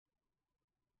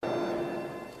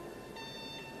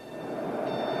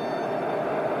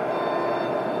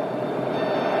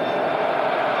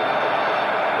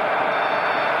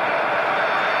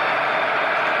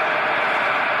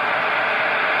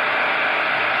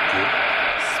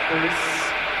Space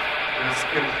is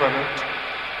infinite.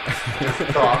 It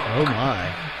is dark. Oh my.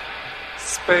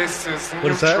 Space is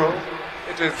What is that? neutral.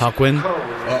 It is Hawkwind? cold.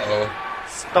 Uh-oh.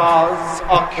 Stars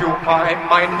occupy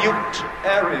minute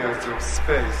areas of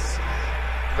space.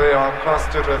 They are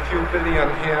clustered a few billion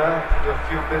here and a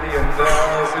few billion there,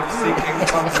 as if seeking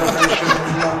consolation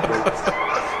in numbers.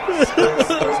 Space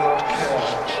does not care.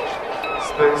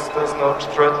 Space does not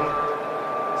threaten.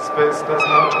 Space does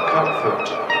not comfort.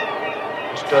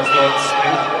 It does not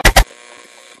speak.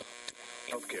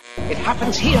 It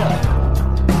happens here,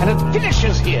 and it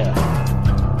finishes here.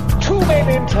 Two men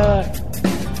enter,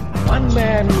 one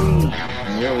man leaves.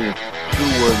 Nearly a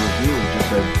two-word review just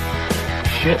said,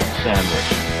 shit sandwich.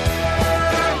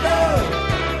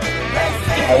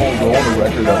 I will go on the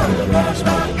record of the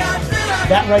smoking.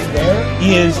 That right there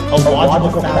is a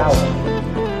logical fallacy.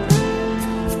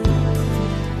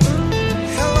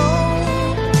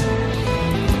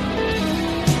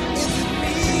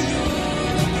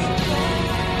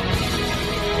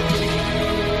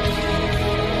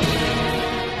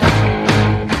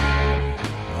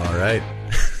 All right.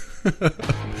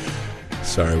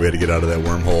 Sorry, we had to get out of that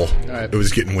wormhole. All right. It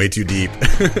was getting way too deep.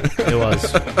 It was.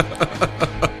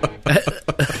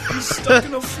 Stuck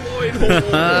in a Floyd hole.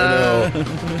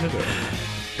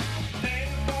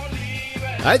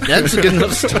 That's a good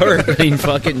enough start. I mean,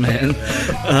 fuck it, man.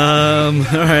 All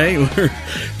right,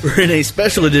 we're in a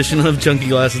special edition of Chunky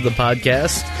Glasses, the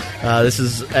podcast. This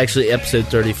is actually episode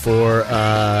 34.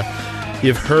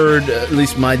 You've heard at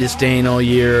least my disdain all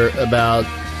year about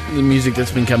the music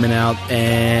that's been coming out,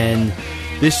 and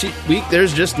this week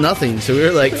there's just nothing. So we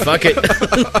were like, fuck it.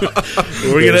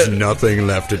 There's nothing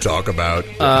left to talk about.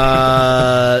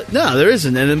 No, there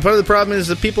isn't. And then part of the problem is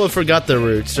that people have forgot their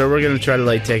roots. So we're going to try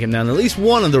to take them down at least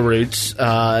one of the roots,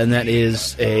 and that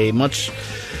is a much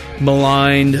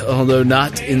maligned, although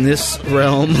not in this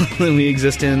realm that we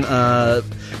exist in,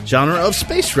 genre of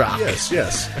space rock. Yes.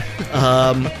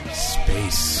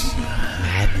 Space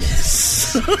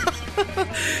Madness.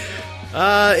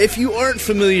 If you aren't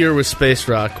familiar with space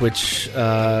rock, which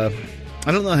I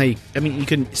don't know how you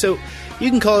can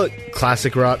call it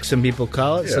classic rock. Some people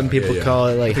call it. Some people call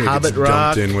it like Hobbit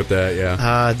rock. Dumped in with that,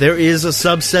 yeah. There is a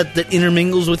subset that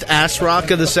intermingles with ass rock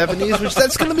of the 70s, which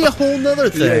that's going to be a whole nother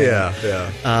thing.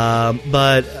 Yeah.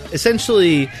 But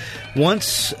essentially,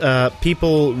 once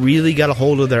people really got a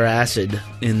hold of their acid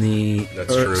in the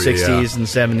 60s and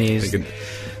 70s,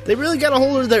 they really got a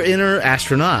hold of their inner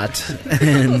astronaut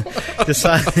and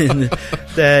decided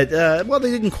that, they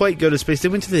didn't quite go to space. They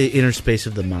went to the inner space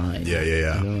of the mind. Yeah. You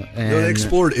know, and they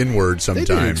explored inward sometimes.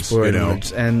 They did explore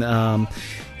inwards. And,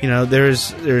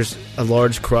 there's a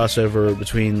large crossover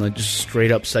between just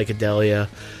straight up psychedelia.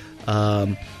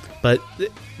 But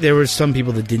there were some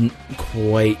people that didn't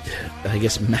quite, I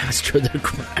guess, master their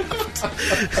craft.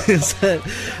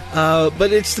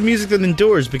 But it's the music that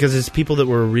endures because it's people that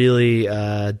were really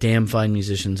damn fine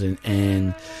musicians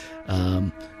and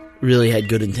really had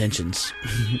good intentions.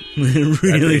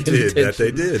 Really that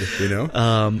they did, you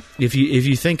know? If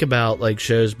you think about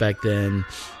shows back then,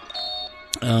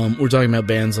 we're talking about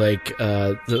bands like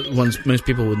the ones most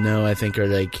people would know, I think, are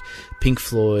like Pink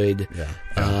Floyd,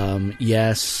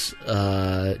 Yes,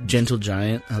 Gentle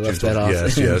Giant. I left that off.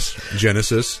 Yes.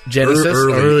 Genesis.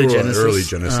 Early Genesis. Early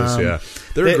Genesis, yeah.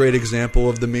 They're a great example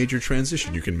of the major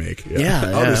transition you can make.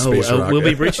 We'll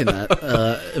be reaching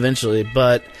that eventually.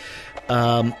 But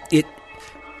it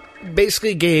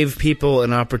basically gave people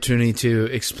an opportunity to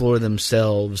explore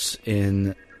themselves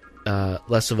in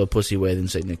less of a pussy way than,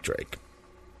 say, Nick Drake.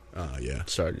 Yeah.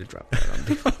 Sorry to drop that on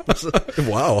people.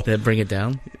 Wow. Did that bring it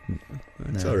down?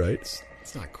 That's all right.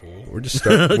 It's not cool. We're just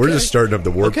starting up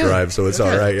the warp drive, so it's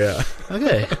all right. Yeah.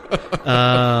 Okay.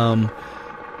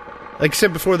 Like I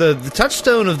said before, the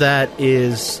touchstone of that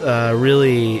is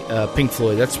really Pink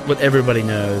Floyd. That's what everybody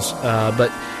knows. But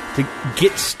to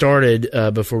get started,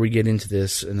 before we get into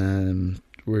this, and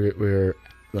we're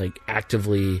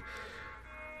actively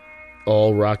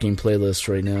all rocking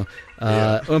playlists right now.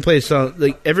 I'm gonna play a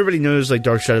song. Everybody knows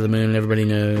Dark Side of the Moon. Everybody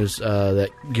knows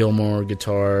that Gilmour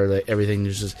guitar. Everything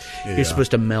is just you're supposed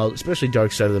to melt, especially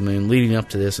Dark Side of the Moon. Leading up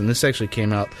to this, and this actually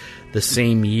came out the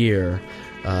same year.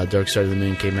 Dark Side of the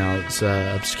Moon came out. It's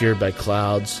obscured by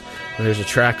clouds. And there's a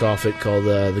track off it called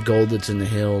 "The Gold That's in the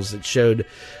Hills" that showed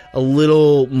a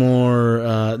little more.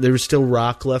 There was still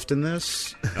rock left in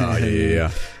this.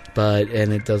 Yeah.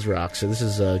 And it does rock. So this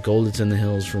is Gold That's in the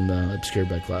Hills from Obscured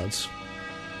by Clouds.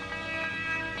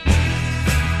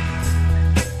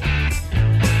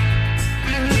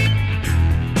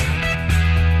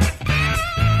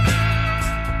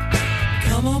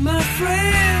 Come on, my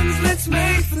friends, let's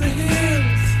make for the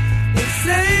hills. They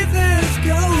say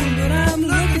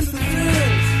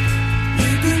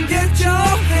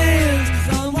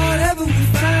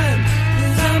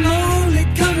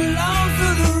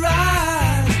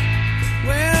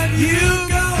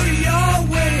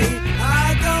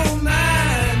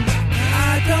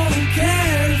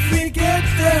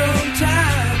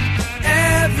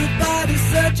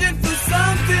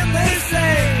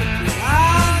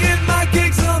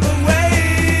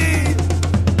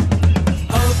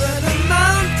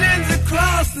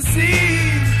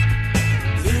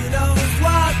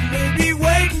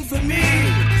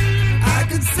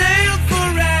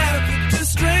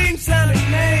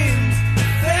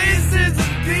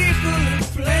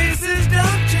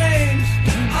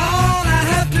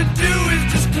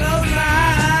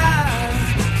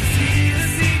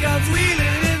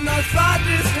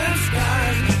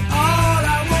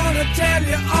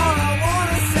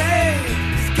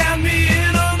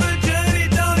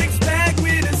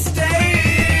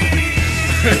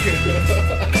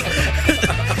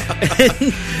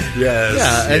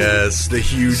Yes, the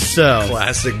huge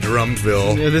classic drum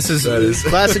fill. Yeah, this is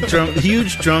classic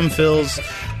huge drum fills,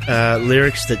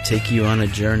 lyrics that take you on a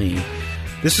journey.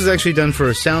 This was actually done for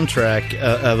a soundtrack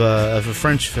of a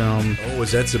French film. Oh,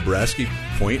 was that Zabrowski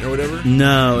Point or whatever?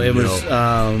 No, it was.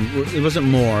 It wasn't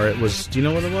more. It was. Do you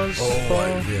know what it was?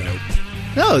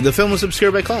 No, the film was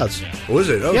Obscured by Clouds. Was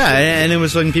it? Oh, yeah, and it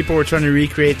was when people were trying to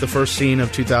recreate the first scene of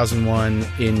 2001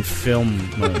 in film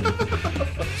mode.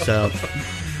 So,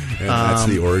 and that's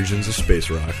the origins of space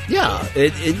rock. Yeah,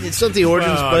 it's not the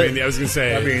origins, but I was going to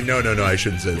say. No, I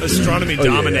shouldn't say that. Astronomy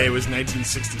Domine was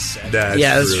 1967.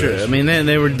 That's true. I mean,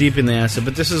 they were deep in the acid,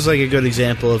 but this is like a good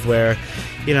example of where,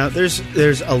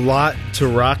 there's a lot to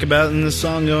rock about in this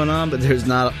song going on, but there's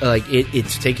not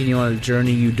it's taking you on a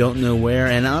journey you don't know where,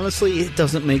 and honestly, it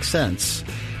doesn't make sense.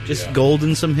 Just gold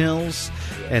in some hills,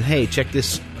 and hey, check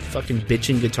this fucking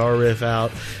bitching guitar riff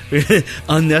out.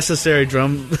 Unnecessary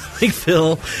drum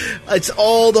fill. It's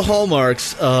all the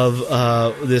hallmarks of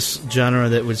this genre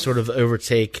that would sort of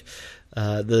overtake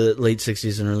the late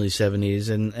 60s and early 70s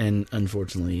and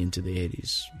unfortunately into the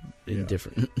 80s in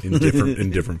different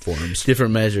forms,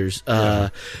 different measures.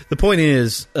 The point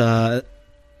is,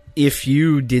 if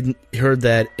you heard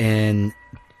that and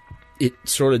it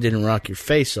sort of didn't rock your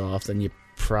face off, then you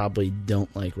probably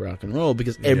don't like rock and roll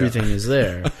because everything is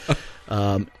there.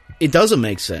 It doesn't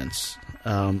make sense,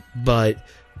 but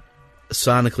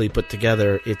sonically put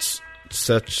together, it's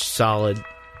such solid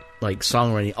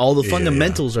songwriting. All the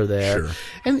fundamentals are there,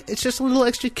 and it's just a little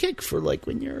extra kick for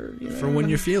when you're when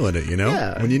you're feeling it,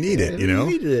 when you need it, You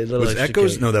needed a was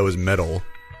Echoes? Kick. No, that was Metal.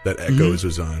 That Echoes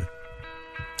was on.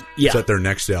 Yeah, is that their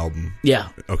next album? Yeah.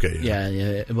 Okay. Yeah,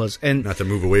 it was. And not to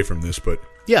move away from this, but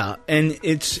yeah, and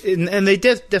and they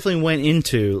definitely went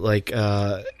into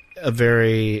and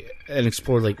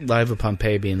explored Live at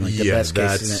Pompeii being the best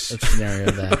case scenario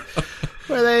of that.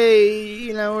 Where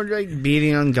they, were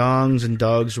beating on gongs and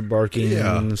dogs were barking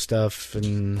and stuff.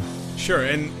 And sure,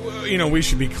 and we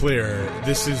should be clear.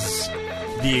 This is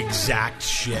the exact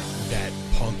shit that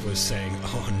punk was saying.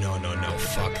 Oh no,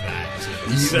 fuck that.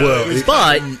 So,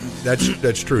 but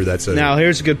that's true. Now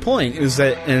here's a good point. Is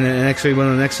that and actually one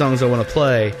of the next songs I want to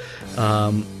play,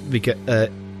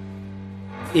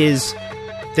 is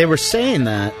they were saying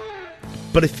that,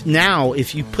 but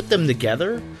if you put them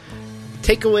together.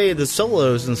 Take away the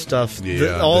solos and stuff.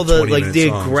 All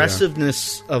the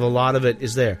aggressiveness of a lot of it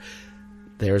is there.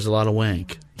 There's a lot of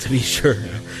wank, to be sure,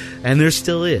 and there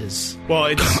still is. Well,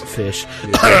 it's fish,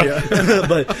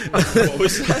 but what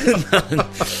was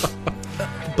that?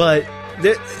 But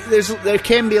there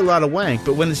can be a lot of wank,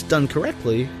 but when it's done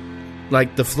correctly,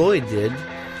 like the Floyd did,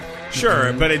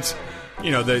 sure. But it's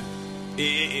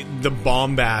the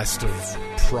bombast of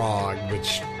prog,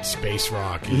 which space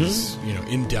rock is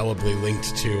indelibly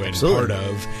linked to and part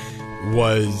of,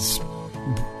 was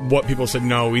what people said.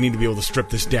 No, we need to be able to strip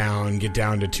this down, get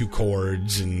down to 2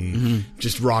 chords, and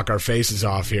just rock our faces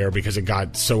off here because it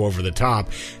got so over the top.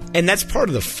 And that's part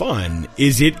of the fun.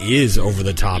 It is over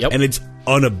the top, and it's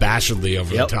unabashedly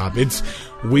over the top.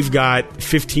 We've got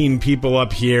 15 people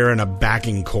up here and a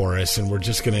backing chorus, and we're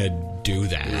just gonna do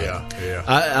that. Yeah.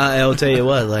 I'll tell you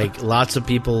what. Lots of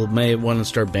people may want to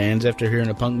start bands after hearing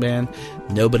a punk band.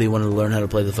 Nobody wanted to learn how to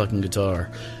play the fucking guitar,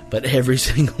 but every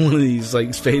single one of these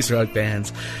space rock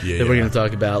bands that we're gonna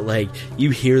talk about,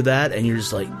 you hear that and you're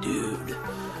just dude.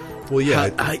 Well, yeah,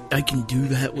 I can do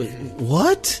that with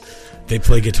what? They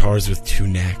play guitars with 2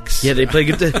 necks. Yeah, they play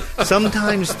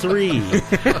sometimes 3.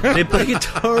 They play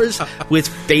guitars with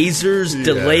phasers,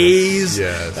 delays,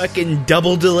 fucking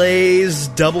double delays,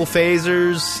 double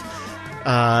phasers.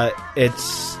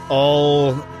 It's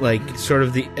all sort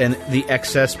of the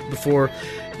excess before.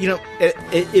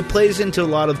 It plays into a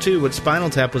lot of too what Spinal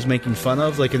Tap was making fun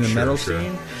of, in the metal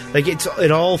scene.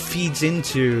 It all feeds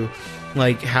into.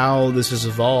 How this has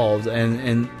evolved,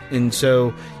 and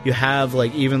so you have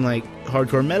even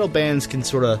hardcore metal bands can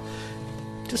sort of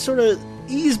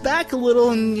ease back a little,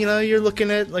 and you're looking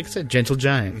at, like I said, Gentle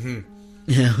Giant,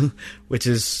 which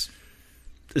is.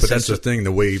 But that's the thing.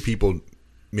 The way people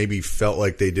maybe felt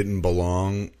like they didn't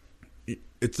belong.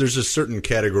 There's a certain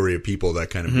category of people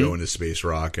that kind of go into space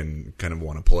rock and kind of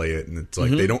want to play it, and it's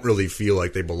they don't really feel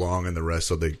like they belong in the rest,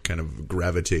 so they kind of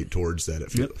gravitate towards that.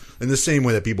 In the same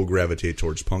way that people gravitate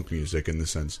towards punk music, in the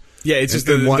sense, it's just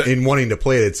in wanting to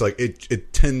play it. It's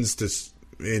it tends to,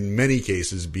 in many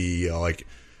cases, be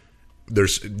they're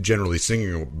generally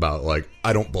singing about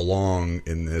I don't belong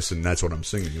in this, and that's what I'm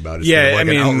singing about. It's an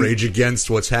outrage against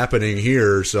what's happening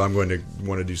here, so I'm going to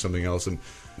want to do something else. And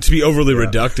to be overly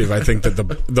reductive, I think that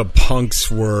the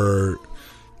punks were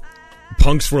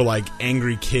punks were like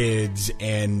angry kids,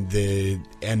 and the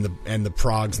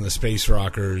progs and the space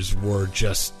rockers were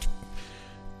just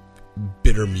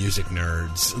bitter music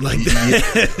nerds. Like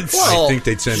Well, I think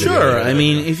they'd send sure. it. I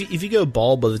mean, if you go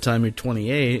bald by the time you're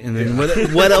 28, and then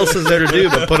what else is there to do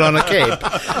but put on a cape?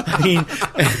 I mean,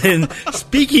 and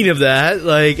speaking of that,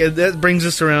 like that brings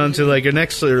us around to like our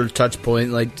next sort of touch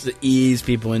point, like to ease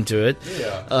people into it.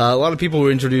 Yeah. A lot of people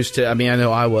were introduced to. I mean, I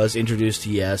know I was introduced to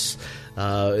Yes,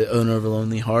 Owner of a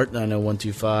Lonely Heart. I know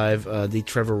 125, the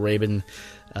Trevor Rabin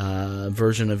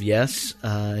version of Yes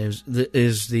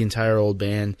is the entire old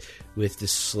band with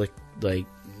this slick, like,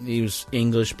 he was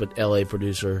English but LA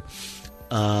producer,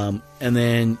 and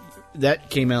then that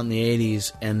came out in the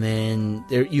 80s, and then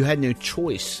you had no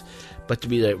choice but to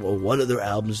be like, well, what other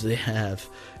albums do they have?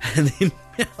 And the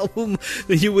album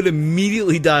that you would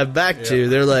immediately dive back to,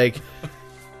 they're like,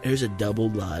 there's a double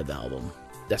live album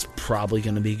that's probably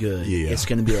going to be good. It's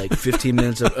going to be like 15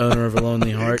 minutes of Owner of a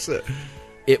Lonely Heart.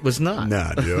 It was not.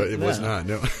 No, it was not.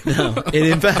 No. No, it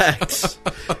in fact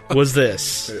was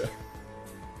this. Yeah.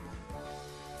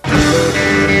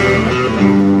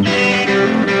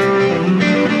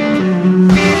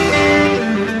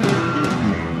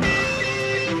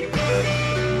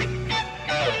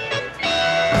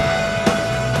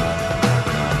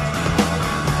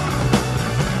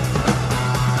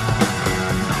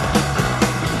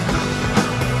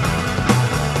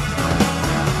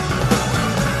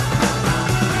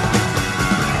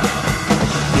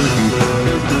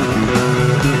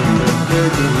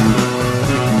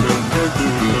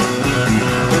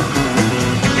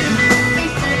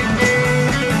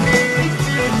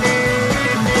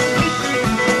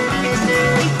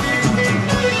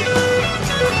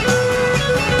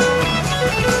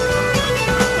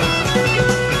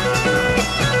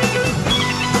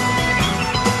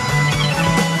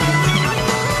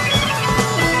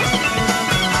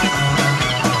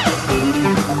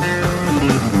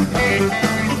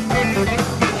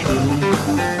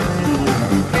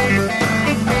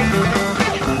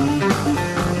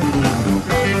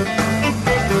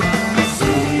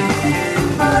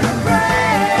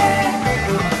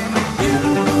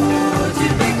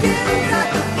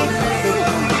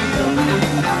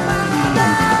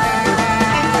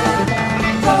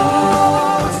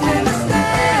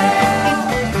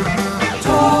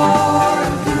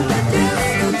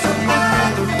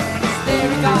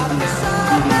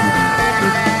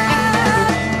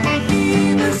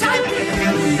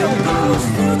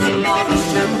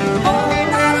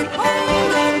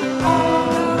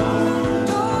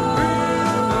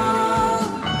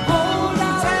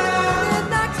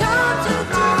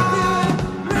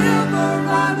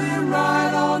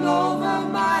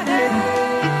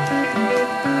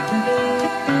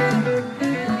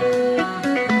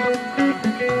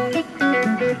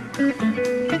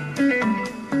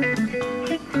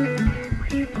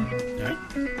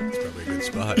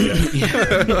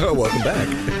 Welcome back.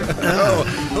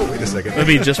 Oh, wait a second.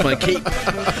 Maybe just my cape.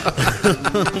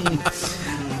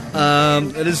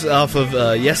 It is off of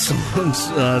Yes Songs,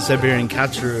 Siberian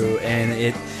Katru, and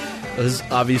it was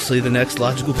obviously the next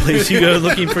logical place you go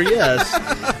looking for Yes.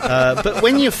 But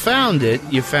when you found it,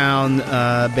 you found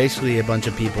basically a bunch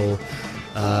of people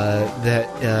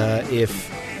that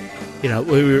if, you know,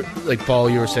 we were, like Paul,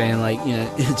 you were saying, like, you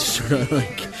know, it's sort of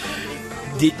like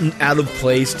didn't out of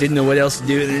place, didn't know what else to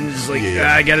do, and then just like,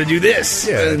 I got to do this.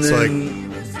 Yeah, and it's then,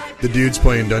 like the dudes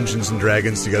playing Dungeons and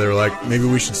Dragons together. Like, maybe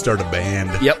we should start a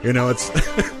band. Yep. You know, it's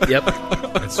yep,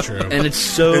 That's true. and it's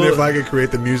so. And if I could create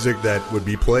the music that would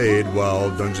be played while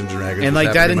Dungeons and Dragons, And was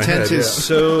like that happening in my intent head, is yeah.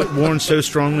 so worn so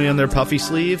strongly on their puffy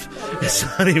sleeve, it's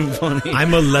not even funny.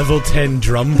 I'm a level 10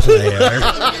 drum player.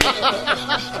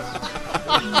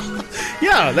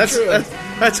 Yeah, that's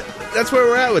where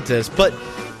we're at with this. But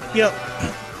you know,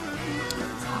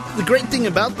 the great thing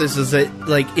about this is that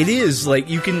like it is like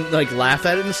you can like laugh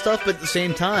at it and stuff, but at the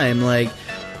same time, like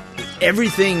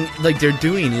everything like they're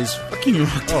doing is fucking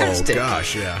rocktastic. Oh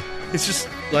gosh, yeah. It's just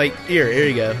like here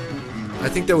you go. I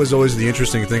think that was always the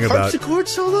interesting thing about. Harpsichord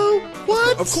solo?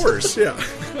 What? Of course, yeah.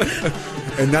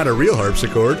 And not a real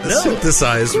harpsichord, a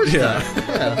synthesized. Of course Yeah.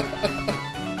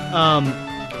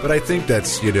 not. But I think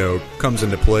that's, you know, comes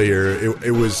into play here.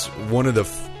 It was one of the,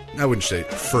 I wouldn't say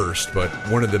first, but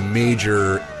one of the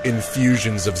major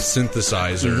infusions of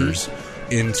synthesizers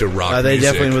into rock They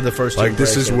music. definitely were the first to Like,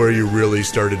 this embrace is it. where you really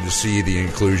started to see the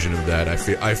inclusion of that. I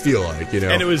feel like, you know.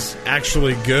 And it was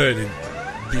actually good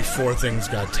before things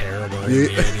got terrible in the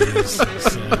 80s.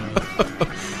 So.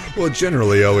 Well, it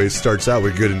generally always starts out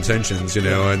with good intentions, and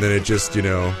then it just,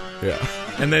 yeah.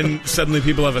 And then suddenly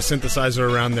people have a synthesizer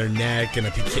around their neck and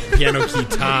a piano key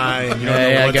tie. And you don't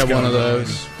know I what's got one of going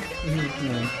those.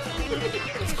 on.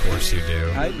 Of course you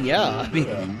do. I mean,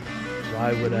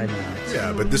 why would I not?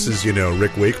 Yeah, but this is,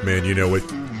 Rick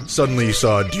Wakeman, suddenly you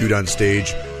saw a dude on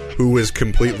stage who was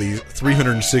completely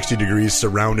 360 degrees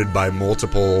surrounded by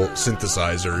multiple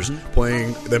synthesizers,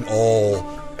 playing them all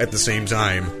at the same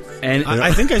time. And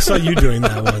I think I saw you doing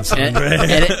that once. and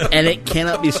it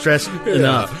cannot be stressed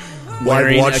enough.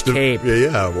 Wearing a cape.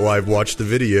 Well, I've watched the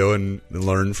video and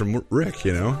learned from Rick,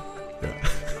 Yeah.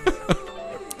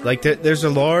 Like there's a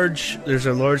large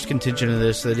contingent of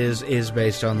this that is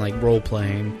based on like role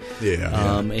playing.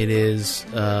 Yeah. It is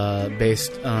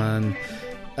based on.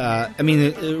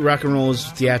 Rock and roll is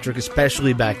theatric,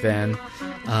 especially back then.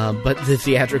 But the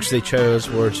theatrics they chose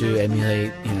were to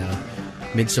emulate,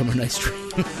 Midsummer Night's Dream.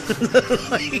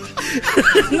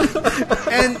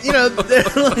 And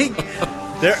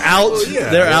they're out.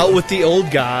 They're out with the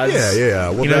old gods. Yeah.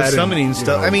 Well, summoning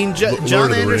stuff. John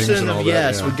Lord of the Rings Anderson and all of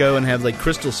that, would go and have like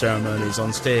crystal ceremonies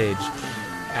on stage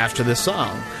after this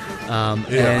song,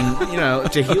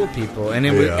 and to heal people. And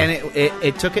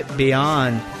it took it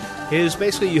beyond. It was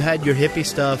basically you had your hippie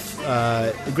stuff.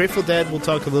 Grateful Dead we'll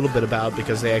talk a little bit about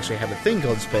because they actually have a thing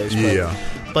called space.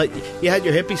 But you had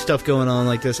your hippie stuff going on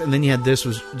like this, and then you had this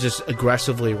was just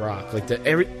aggressively rock. Like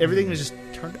everything was just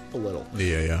turned up a little.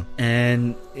 Yeah.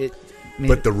 And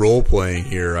but the role playing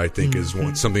here, I think, is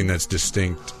something that's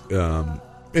distinct and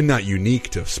not unique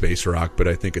to space rock. But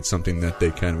I think it's something that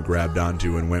they kind of grabbed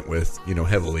onto and went with,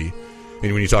 heavily.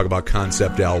 And when you talk about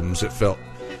concept albums,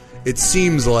 it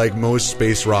seems like most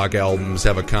space rock albums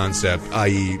have a concept,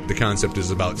 i.e., the concept is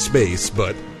about space,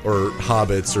 or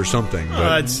hobbits or something. But,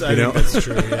 I think that's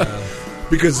true. Yeah.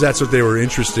 Because that's what they were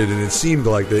interested in. It seemed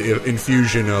like the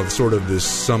infusion of sort of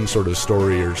some sort of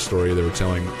story they were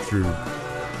telling through,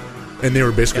 and they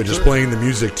were basically just playing the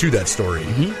music to that story,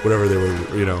 whatever they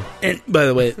were, And by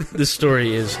the way, this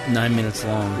story is 9 minutes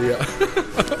long. Yeah.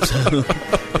 So,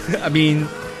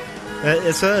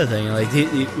 it's another thing. Like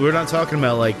we're not talking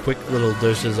about like quick little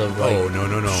doses of like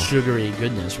no sugary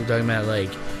goodness. We're talking about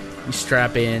like you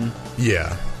strap in,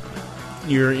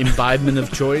 your imbibement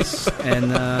of choice,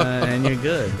 and you're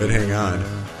good. And hang on,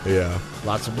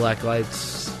 lots of black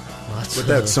lights. But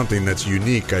that's something that's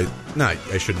unique. I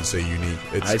shouldn't say unique.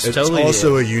 It's totally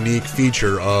also a unique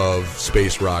feature of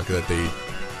space rock that they,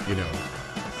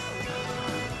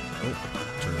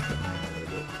 turn it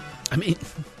down.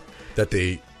 That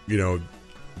they.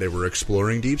 They were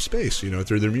exploring deep space,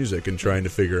 through their music and trying to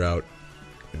figure out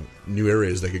new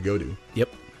areas they could go to. Yep,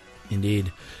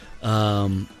 indeed.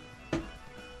 So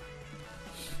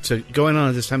going on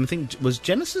at this time, I think, was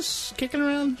Genesis kicking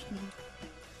around?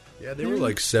 Yeah, they were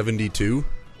like 72,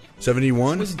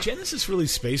 71. Was Genesis really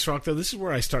space rock, though? This is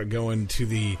where I start going to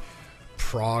the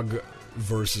prog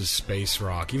versus space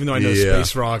rock, even though I know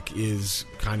space rock is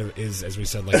as we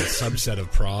said, like a subset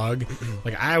of prog.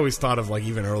 Like I always thought of like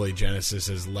even early Genesis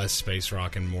as less space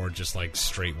rock and more just like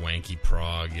straight wanky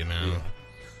prog,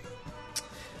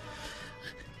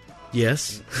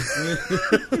 Yes.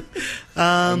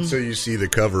 So you see the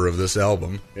cover of this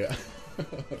album. Yeah.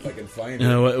 If I can find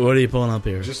it. What are you pulling up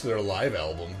here? Just their live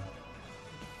album.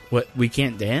 What, We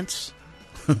Can't Dance?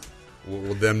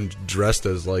 Well, them dressed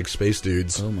as like space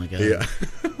dudes. Oh my god! Yeah.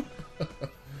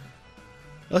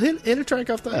 Well, hit a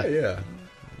track off that. Yeah.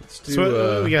 Let's do. So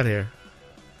what do we got here?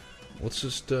 Let's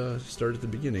just start at the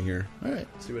beginning here. All right.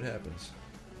 See what happens.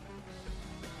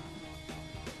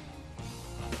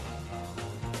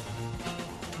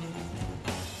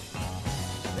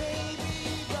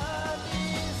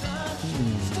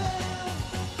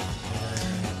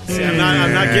 See, I'm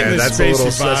not getting this spacey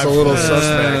vibe. That's a little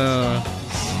suspect.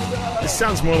 This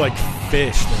sounds more like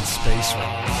Fish than space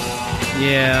rock.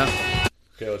 Yeah.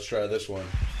 Okay, let's try this one.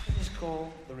 It's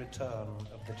called The Return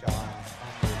of the Giant.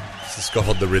 This is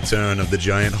called The Return of the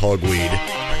Giant Hogweed.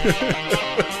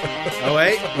 Oh,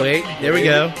 wait. There we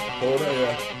go. Hold on,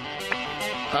 yeah.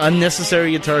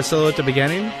 Unnecessary guitar solo at the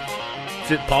beginning.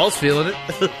 Paul's feeling it.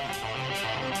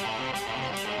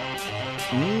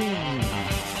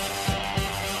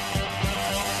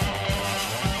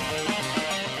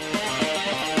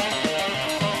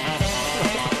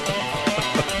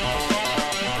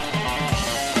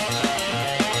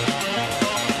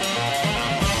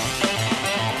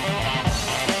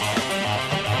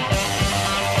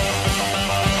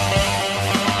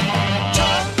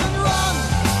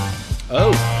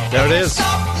 Oh, there it is.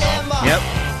 Yep.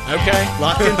 Okay.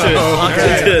 Locked into it. Locked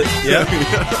into it. Yep.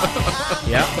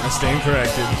 Yep. I stand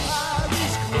corrected.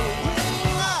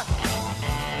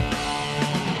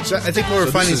 So I think what we're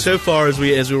finding so far as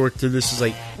we work through this is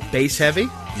like bass heavy.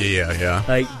 Yeah.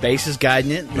 Like bass is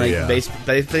guiding it. Like bass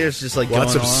players just like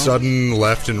lots going of on. sudden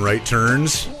left and right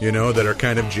turns, that are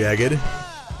kind of jagged.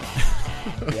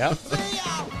 Yeah.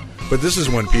 But this is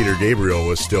when Peter Gabriel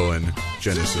was still in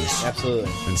Genesis.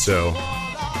 Absolutely. And so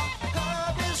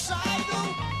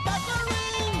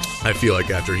I feel like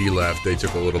after he left, they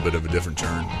took a little bit of a different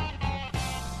turn.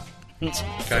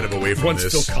 Kind of away from Once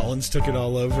this. Phil Collins took it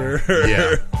all over.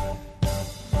 Yeah.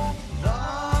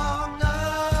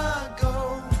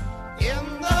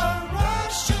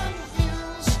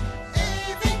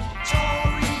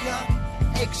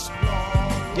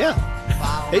 Yeah.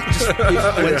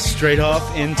 It went straight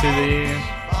off into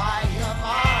the...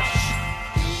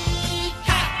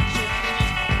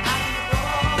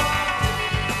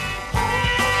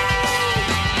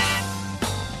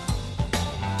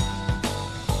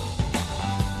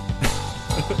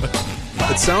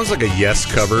 It sounds like a Yes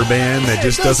cover band that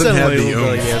just doesn't sound have like the a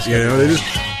oomph. Yes They just...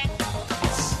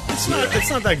 It's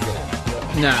not that good.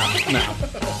 No.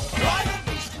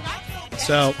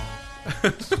 So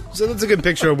that's a good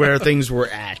picture of where things were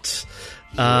at.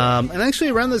 And actually,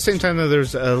 around the same time, though,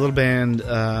 there's a little band.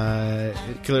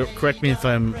 Correct me if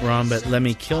I'm wrong, but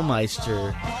Lemmy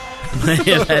Kilmister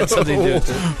had something to do with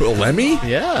it. Well, Lemmy?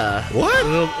 Yeah. What?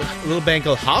 A little band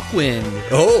called Hawkwind.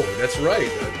 Oh, that's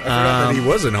right. I forgot that he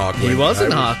was in Hawkwind. He was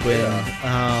in Hawkwind.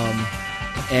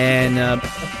 And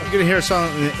we're going to hear a song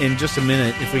in just a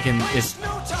minute if we can. It's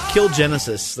Kill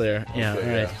Genesis there. Yeah, all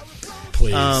right.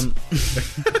 Please.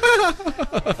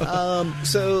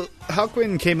 So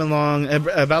Hawkwind came along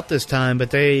about this time,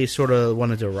 but they sort of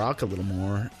wanted to rock a little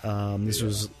more. This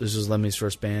was Lemmy's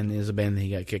first band. It was a band that he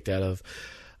got kicked out of.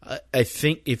 I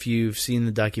think if you've seen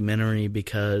the documentary,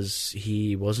 because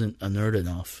he wasn't a nerd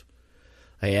enough.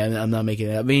 I'm not making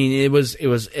it. I mean, it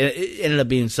ended up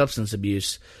being substance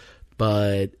abuse,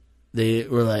 but they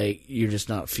were like, "You're just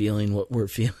not feeling what we're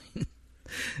feeling,"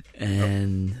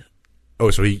 and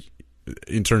so he.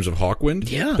 In terms of Hawkwind?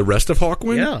 Yeah. The rest of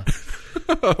Hawkwind? Yeah.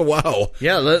 Wow.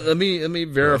 Yeah, let me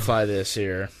verify this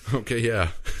here. Okay, yeah.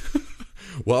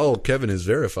 While Kevin is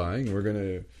verifying, we're going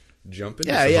to jump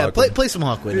into some Yeah. Hawkwind. Play some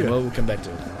Hawkwind, and we'll come back to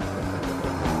it.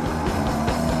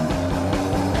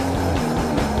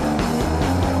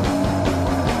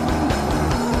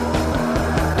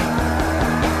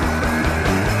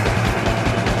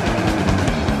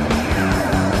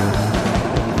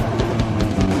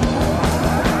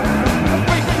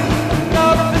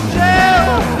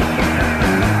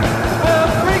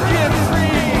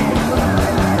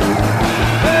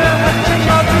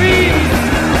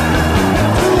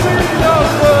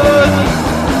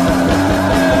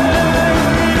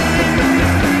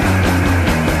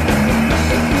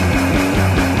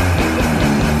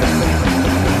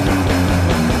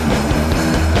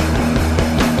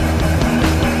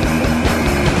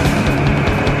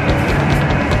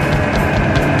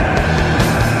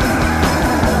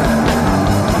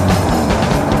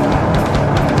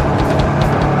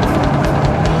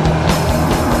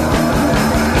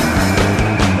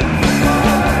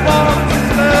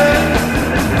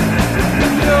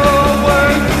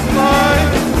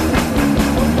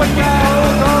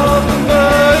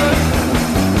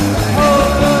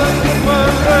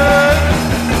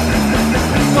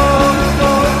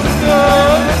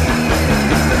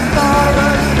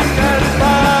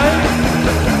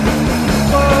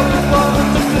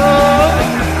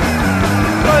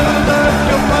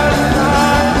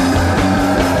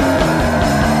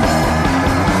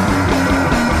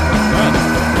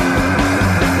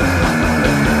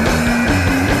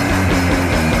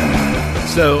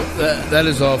 So that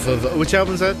is off of which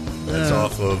album is that? That's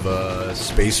off of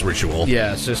Space Ritual.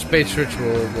 Yeah, so Space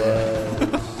Ritual.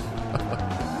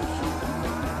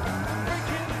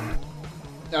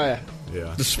 Oh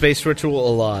yeah, the Space Ritual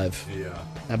Alive. Yeah.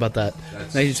 How about that?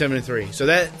 1973. So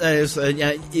that is.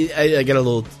 I got a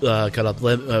little cut up.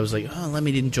 I was like, oh,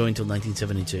 Lemmy didn't join until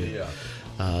 1972. Yeah.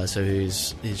 So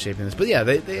he's shaping this. But yeah,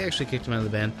 they actually kicked him out of the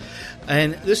band.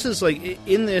 And this is like,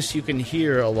 in this you can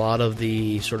hear a lot of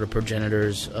the sort of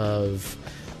progenitors of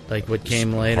like what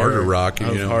came later. Harder rock.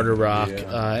 Harder rock.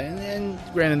 Yeah. And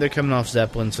granted, they're coming off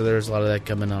Zeppelin, so there's a lot of that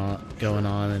going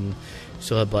on. And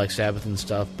still have Black Sabbath and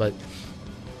stuff. But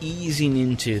easing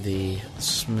into the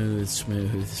smooth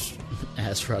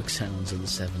ass rock sounds of the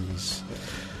 70s.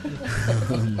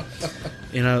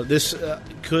 This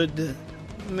could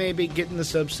maybe get in the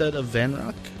subset of Van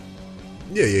Rock.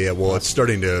 Yeah. Well, it's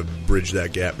starting to bridge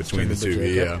that gap between the two.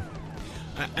 Yeah.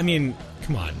 I mean,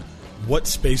 come on. What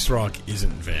space rock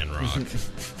isn't Van Rock?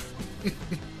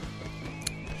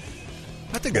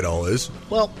 I think it all is.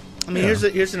 Well, I mean, here's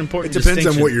an important. It depends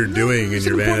on distinction. what you're doing in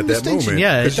your band at that moment.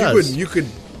 Yeah, it 'Cause does. you could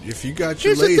if you got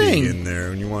your Here's the lady thing. in there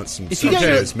and you want some If you got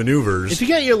your- sometimes maneuvers. If you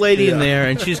got your lady in there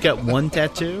and she's got one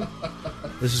tattoo,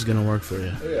 this is gonna work for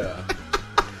you. Yeah.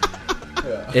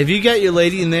 If you got your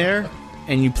lady in there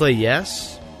and you play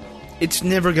Yes, it's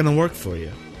never gonna work for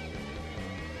you.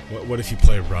 What if you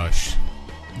play Rush?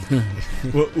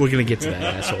 We're gonna get to that,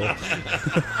 asshole.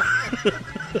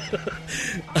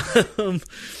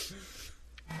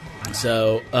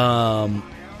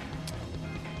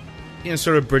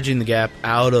 Sort of bridging the gap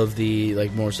out of the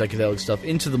like more psychedelic stuff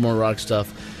into the more rock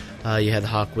stuff. You had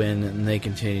Hawkwind, and they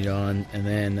continued on, and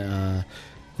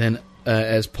then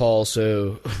as Paul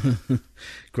so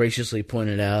graciously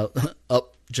pointed out,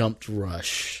 up jumped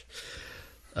Rush.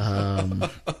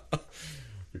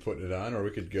 You putting it on, or we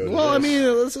could go. To Well, I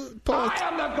this. mean, Paul. I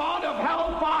am the god of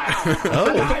hellfire.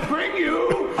 Oh. I bring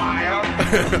you fire.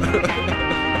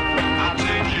 I'll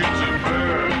take you to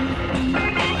burn.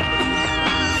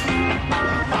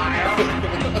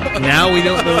 Now we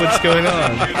don't know what's going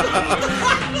on.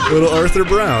 Little Arthur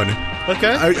Brown.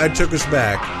 Okay. I took us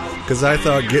back because I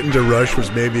thought getting to Rush was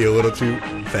maybe a little too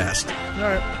fast. All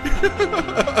right.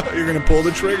 You're gonna pull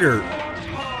the trigger.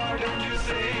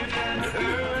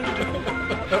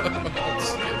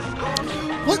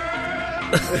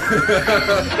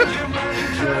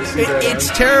 It's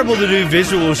terrible to do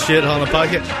visual shit on a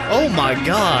podcast. Oh my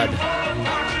god!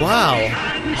 Wow.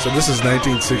 So this is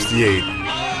 1968. All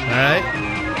right.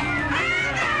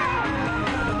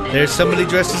 There's somebody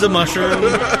dressed as a mushroom.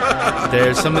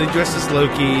 There's somebody dressed as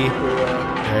Loki.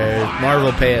 There's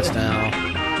Marvel pay us now.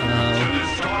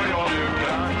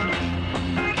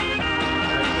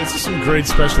 It's some great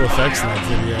special effects in that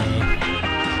video.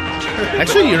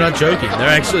 Actually, you're not joking. They're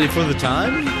actually for the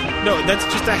time. No, that's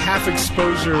just a half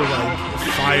exposure, like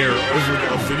fire over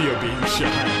a video being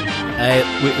shot.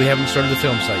 We haven't started the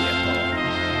film site yet, Paul.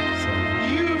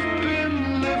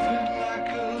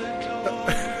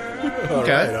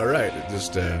 Okay. All right.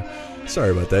 Just sorry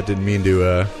about that. Didn't mean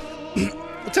to.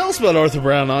 Tell us about Arthur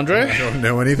Brown, Andre. I don't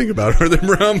know anything about Arthur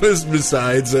Brown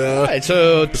besides. All right,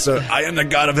 so I Am the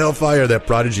God of Hellfire that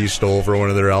Prodigy stole for one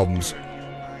of their albums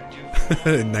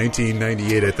in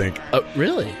 1998, I think.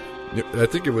 really? I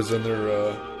think it was in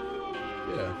their.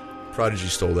 Yeah, Prodigy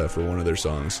stole that for one of their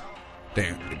songs.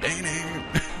 Damn.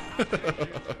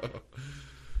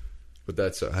 But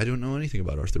that's I don't know anything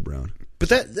about Arthur Brown. But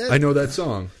that I know that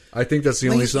song. I think that's the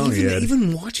only song he had.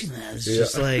 Even watching that is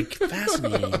just like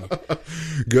fascinating.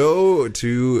 Go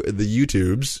to the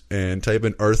YouTubes and type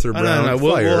in Arthur Brown. No.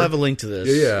 Fire. We'll have a link to this.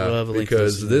 Yeah, we'll have a link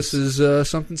because to this is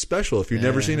something special. If you've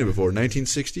never seen it before,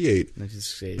 1968.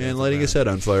 1968. Man lighting his head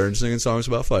on fire and singing songs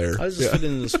about fire. I was just fit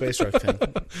into the space rock thing.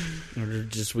 Or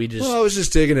we just. Well, I was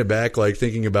just taking it back, like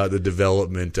thinking about the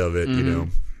development of it, you know.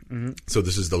 Mm-hmm. So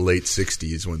this is the late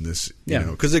 60s when this, you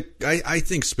know, because I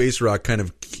think space rock kind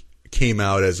of came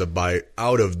out as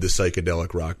out of the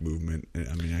psychedelic rock movement.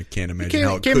 I mean, I can't imagine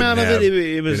how it came out of have, it.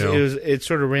 It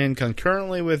sort of ran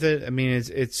concurrently with it. I mean,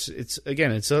 it's a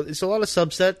lot of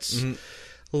subsets,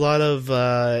 a lot of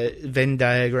Venn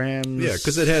diagrams. Yeah,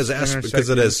 because it has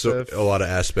a lot of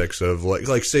aspects of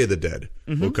like Say the Dead.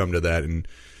 We'll come to that and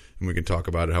we can talk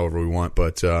about it however we want.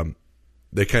 But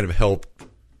they kind of helped.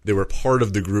 They were part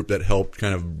of the group that helped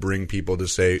kind of bring people to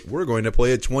say, we're going to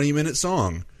play a 20-minute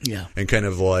song. Yeah. And kind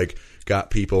of like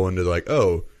got people into like,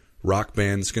 oh, rock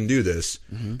bands can do this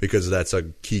because that's a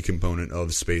key component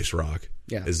of space rock.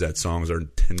 Yeah. Is that songs are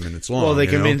 10 minutes long. Well, they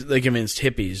convinced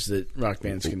hippies that rock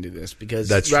bands can do this because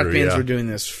That's rock true, bands yeah. were doing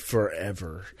this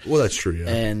forever. Well, that's true, yeah.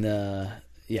 And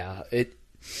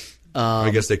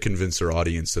I guess they convinced their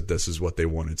audience that this is what they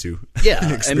wanted to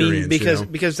experience. I mean,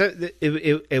 because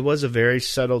it was a very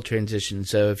subtle transition.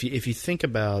 So if you think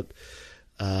about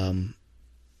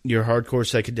your hardcore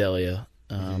psychedelia,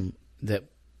 that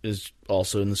is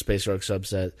also in the space rock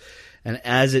subset, and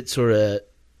as it sort of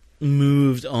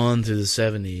moved on through the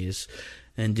 70s,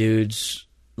 and dudes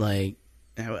like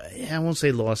I won't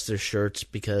say lost their shirts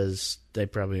because they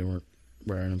probably weren't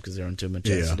wearing them because they were on too much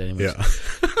acid anyways. Yeah.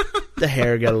 The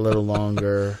hair got a little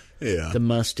longer. Yeah. The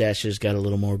mustaches got a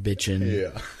little more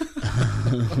bitchin'.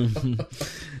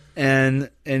 Yeah. And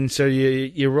so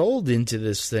you rolled into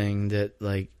this thing that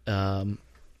like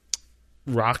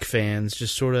rock fans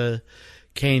just sort of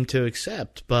came to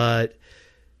accept, but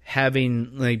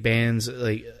having like bands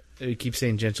like I keep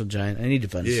saying Gentle Giant. I need to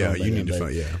find a song. Yeah, you need to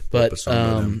find But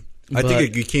I think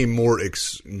it became more I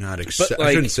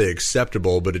shouldn't say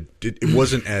acceptable, but it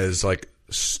wasn't as like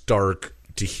stark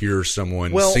to hear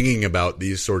someone singing about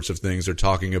these sorts of things or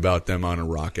talking about them on a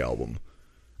rock album.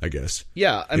 I guess.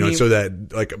 Yeah, I you know, mean, so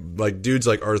that like dudes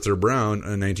like Arthur Brown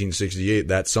in 1968,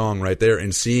 that song right there,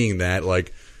 and seeing that,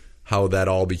 like how that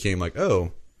all became like,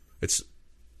 oh, it's,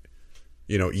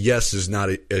 you know, Yes is not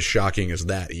as shocking as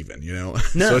that even, you know.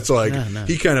 No, so it's like no.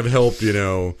 he kind of helped, you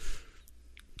know,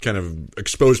 kind of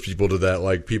expose people to that,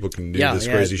 like people can do this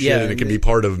crazy shit, and it can be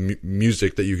part of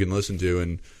music that you can listen to,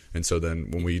 and so then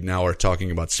when we now are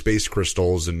talking about space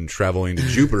crystals and traveling to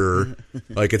Jupiter,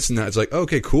 like it's like,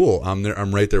 okay, cool, I'm there,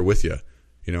 I'm right there with you.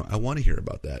 You know, I want to hear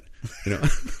about that. You know,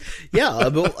 yeah,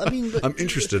 but, I mean, I'm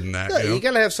interested in that. Yeah, you know? you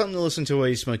got to have something to listen to while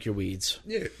you smoke your weeds.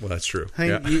 Yeah, well, that's true.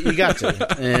 You got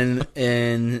to,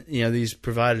 and you know, these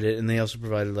provided it, and they also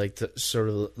provided like sort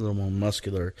of a little more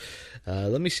muscular.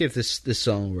 Let me see if this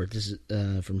song will work. This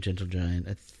is from Gentle Giant.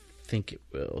 I think it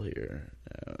will here.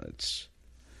 It's.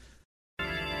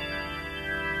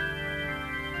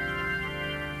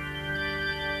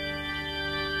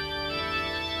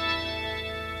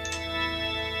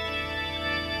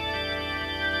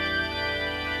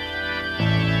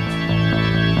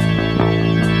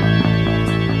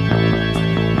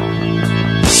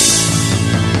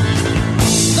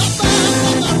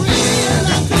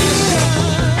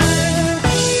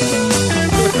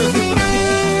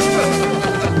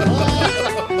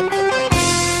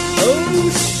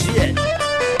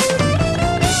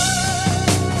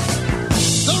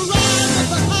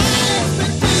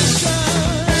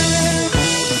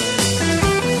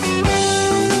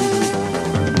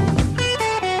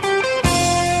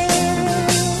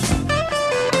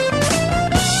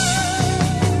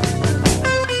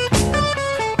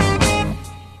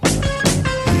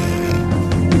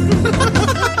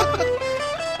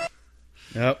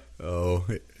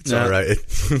 It's all right.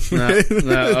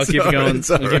 No, I'll keep it going.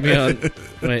 I'll keep it going.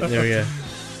 Wait, there we go.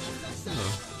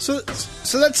 So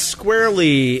that's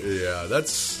squarely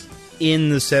that's in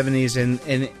the 70s, and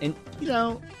you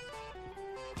know,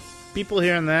 people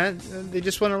hearing that, they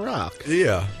just want to rock.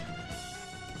 Yeah.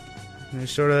 They're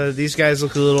sort of, these guys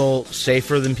look a little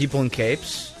safer than people in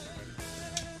capes.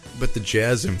 But the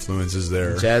jazz influence is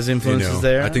there. Jazz influence is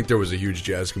there. I think there was a huge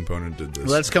jazz component to this.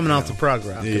 Well, that's coming off the prog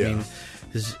rock. Yeah. I mean,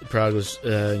 his prog was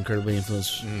incredibly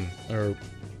influenced.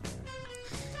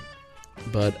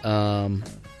 But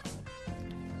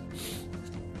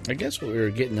I guess what we were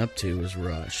getting up to was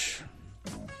Rush.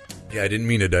 Yeah, I didn't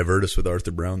mean to divert us with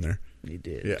Arthur Brown there. You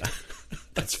did. Yeah.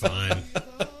 That's fine.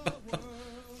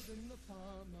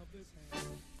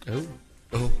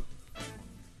 Oh.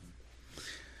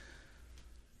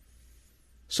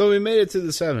 So we made it to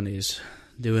the 70s,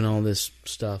 doing all this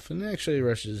stuff, and actually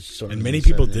Rush is sort of. And many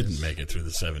people didn't make it through the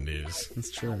 70s.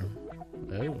 That's true.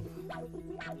 Oh.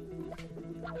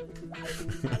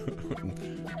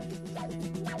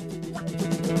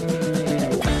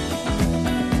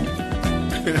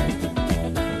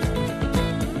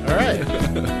 All right.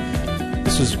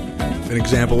 This is an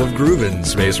example of groovin'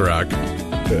 space rock.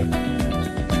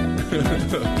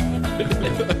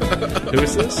 Who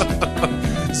is this?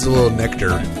 This is a little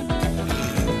Nectar.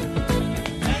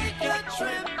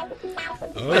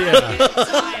 Oh, yeah.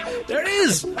 There it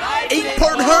is!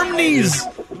 8-part harmonies!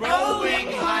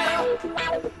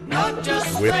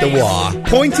 With the wah.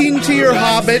 Pointing to your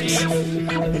hobbit.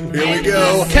 Here we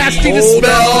go. Casting a Hold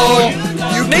spell. on.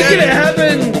 You Make can it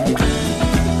happen!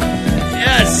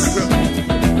 Yes!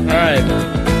 Alright.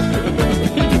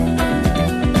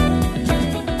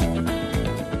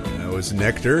 That was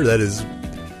Nectar. That is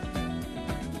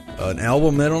an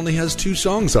album that only has 2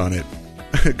 songs on it.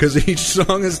 Because each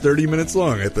song is 30 minutes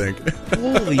long, I think.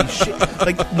 Holy shit.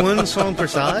 Like one song per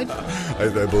side?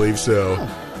 I believe so.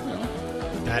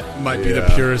 That might be the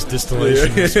purest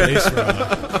distillation of space rock.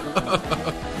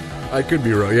 I could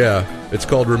be wrong, yeah. It's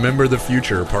called Remember the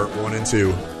Future, Part 1 and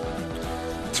 2.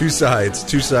 2 sides,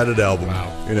 2-sided album.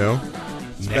 Wow. You know?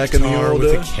 It's back in the Nectar old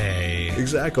with a K.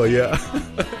 Exactly, yeah.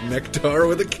 Nectar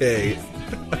with a K.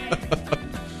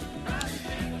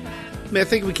 I mean, I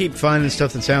think we keep finding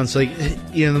stuff that sounds like,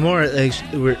 you know, the more like,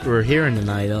 we're hearing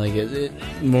tonight, like the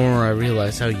more I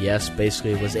realize how Yes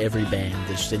basically was every band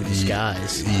just in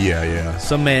disguise. Yeah.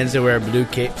 Some bands that wear a blue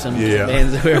cape, some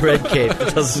bands that wear a red cape.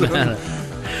 It doesn't matter.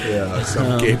 Yeah,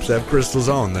 some capes have crystals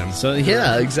on them. So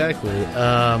yeah, exactly.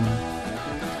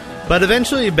 But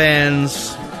eventually,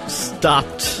 bands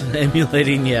stopped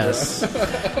emulating Yes,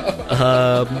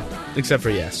 except for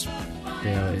Yes.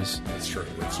 Anyways, That's true.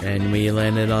 and we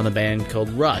landed on a band called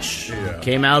Rush. Yeah.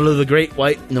 Came out of the Great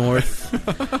White North.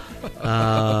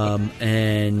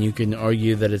 And you can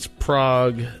argue that it's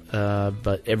prog,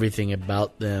 but everything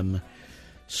about them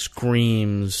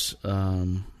screams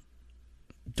dorm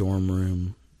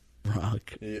room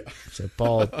rock. Yeah. So,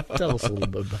 Paul, tell us a little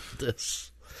bit about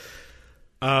this.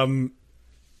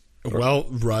 Well,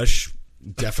 Rush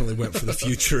definitely went for the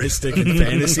futuristic and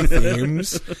fantasy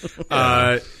themes.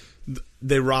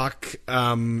 They rock.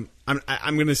 I'm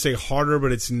going to say harder,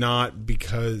 but it's not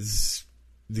because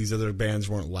these other bands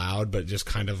weren't loud, but just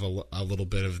kind of a little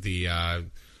bit of the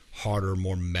harder,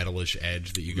 more metalish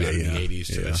edge that you got in the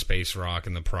 80s to the space rock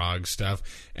and the prog stuff.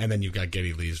 And then you've got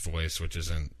Geddy Lee's voice, which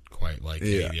isn't quite like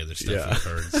any of the other stuff we've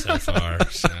heard so far.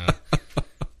 So.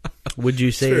 Would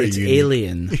you say it's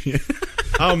Alien? It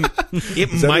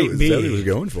might be. That's what he was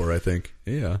going for, I think.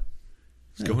 Yeah.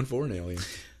 He's going for an Alien.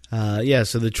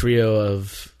 So the trio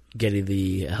of Geddy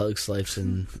Lee, Alex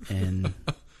Lifeson, and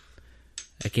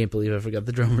I can't believe I forgot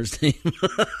the drummer's name.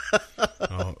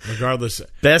 Regardless.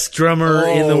 Best drummer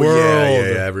in the world.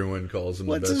 Yeah. Everyone calls him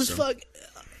What's the best his drummer.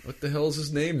 What the hell is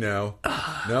his name now? I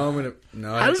have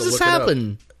How does to this look it up.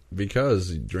 happen? Because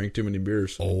he drank too many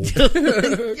beers. Old. Because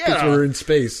we're in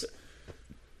space.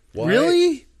 Why?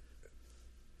 Really?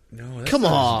 No, that's Come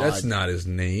on. That's not his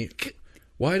name.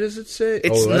 Why does it say?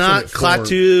 It's not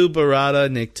Klaatu Barada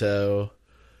Nikto.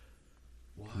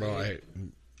 Right.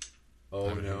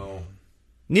 Oh, no.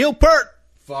 Neil Peart.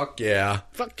 Fuck yeah.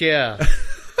 Fuck yeah.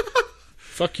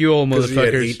 Fuck you, old Because he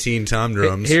had motherfuckers. 18 tom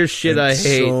drums. Here's shit I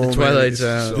hate. The Twilight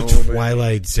Zone. The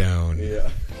Twilight Zone. Yeah.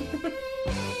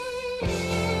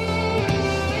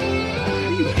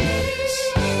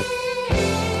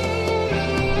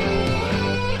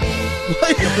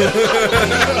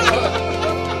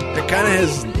 It kind of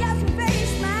has.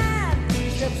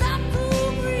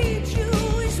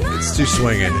 It's too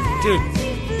swinging. Dude,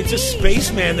 it's a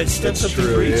spaceman that steps up to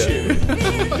greet you.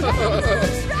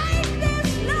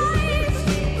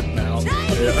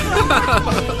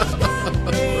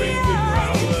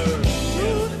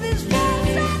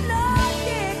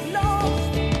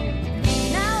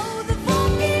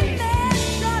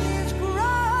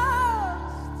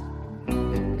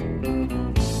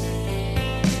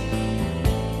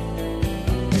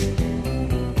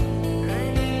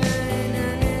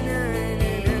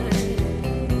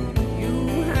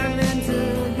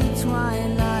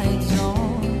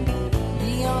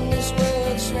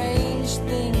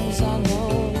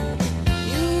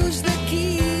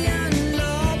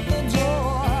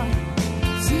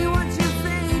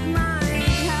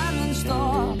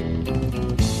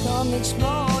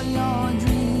 Explore your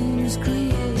dreams,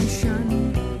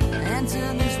 creation.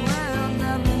 Enter this world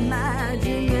of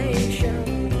imagination.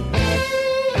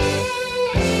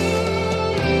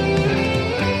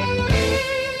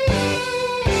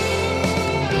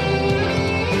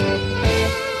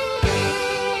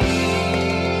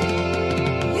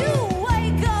 You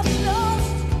wake up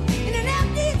lost in an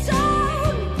empty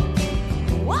town,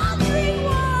 wondering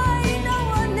why no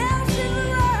one else is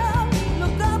around.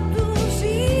 Look up to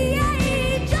see a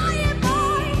giant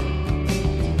boy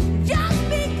just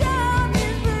become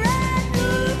his brand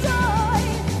new toy.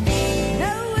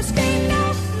 No escape, no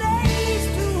place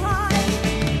to hide.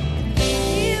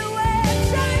 Here where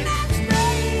time and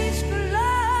space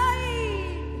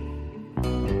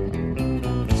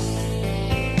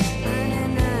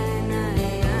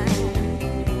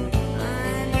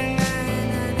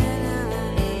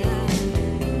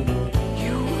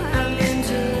You have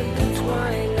entered the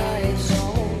twilight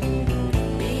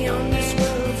zone. Beyond this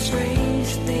world, strange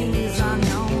things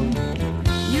unknown.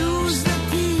 Use the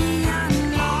key,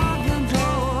 unlock the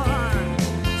door.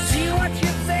 See what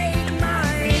your fate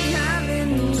might have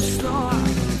in store.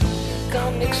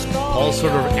 Come explore. All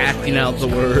sort of acting out the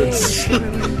words.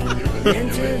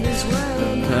 Enter this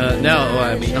world. No,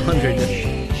 I mean, 100.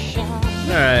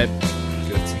 All right.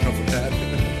 Good enough of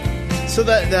that. So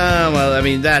that,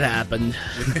 that happened.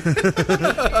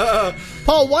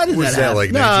 Paul, why did Was that that happen?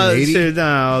 like 1980?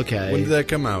 No, okay. When did that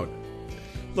come out?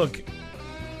 Look,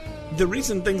 the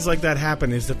reason things like that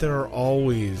happen is that there are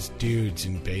always dudes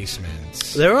in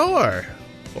basements. There are.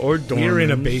 Or dorms. We're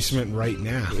in a basement right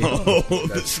now,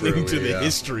 listening true, to the yeah.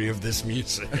 history of this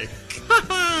music.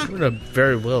 We're in a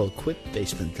very well equipped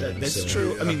basement. Then, That's so.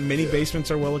 true. I mean, many basements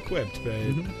are well equipped, but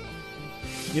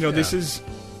this is.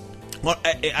 Well,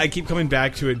 I keep coming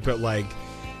back to it, but like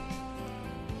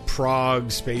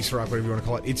prog, space rock, whatever you want to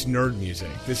call it, it's nerd music.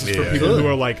 This is for Yeah. people who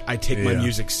are like, I take my Yeah.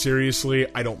 music seriously.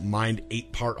 I don't mind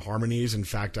 8-part harmonies. In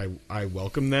fact, I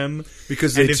welcome them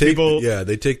Because And they if take people-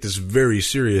 they take this very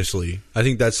seriously. I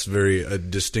think that's a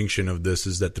distinction of this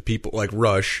is that the people like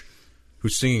Rush,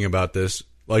 who's singing about this,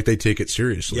 like they take it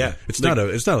seriously. Yeah. it's not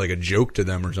like a joke to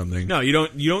them or something. No, you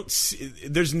don't see,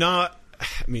 there's not.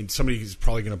 I mean, somebody is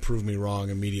probably going to prove me wrong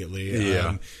immediately.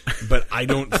 Yeah. But I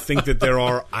don't think that there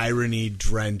are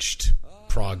irony-drenched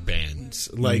prog bands.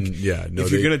 Like, no, if you're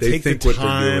they- going to they take the think what they're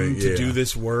time doing, to yeah. do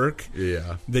this work,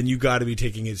 Yeah. then you got to be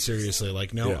taking it seriously.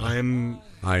 Like, no, Yeah.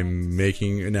 I'm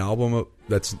making an album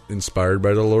that's inspired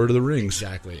by the Lord of the Rings.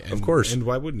 exactly, and, Of course. And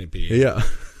why wouldn't it be? Yeah.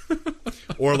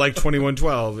 Or like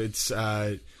 2112, it's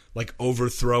like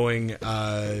overthrowing.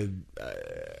 Well,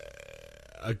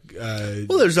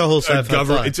 there's a whole sci-fi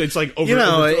plot. It's like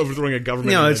overthrowing a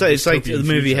government. You know, in it's a like the dystopian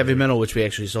movie future. Heavy Metal, which we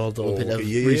actually saw a little bit of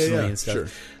recently and stuff.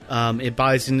 Sure. It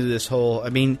buys into this whole. I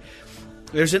mean,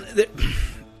 I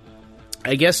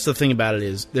guess the thing about it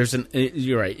is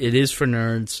you're right. It is for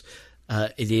nerds.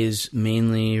 It is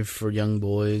mainly for young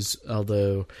boys.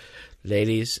 Although,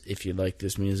 ladies, if you like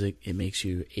this music, it makes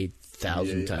you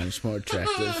 8,000 times more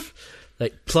attractive.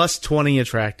 Like plus 20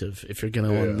 attractive if you're going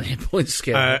to on the 8-point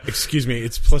scale. Excuse me,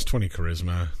 it's plus 20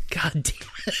 charisma. God damn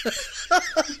it.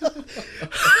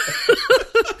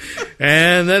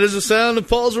 And that is the sound of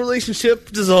Paul's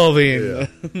relationship dissolving.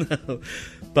 No.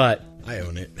 But I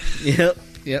own it. Yep,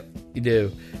 you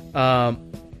do.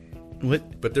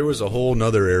 But there was a whole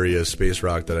nother area of space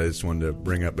rock that I just wanted to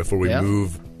bring up before we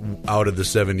move out of the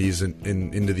 70s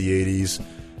and into the 80s.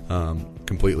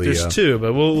 Completely. There's two,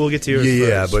 but we'll get to yours first.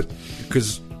 Yeah, but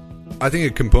because I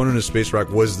think a component of space rock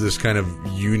was this kind of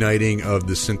uniting of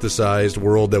the synthesized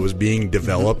world that was being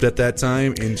developed at that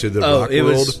time into the rock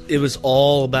world. It was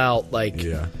all about like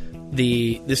Yeah.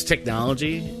 this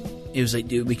technology. It was like,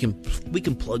 dude, we can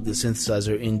plug the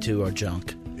synthesizer into our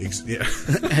junk Yeah.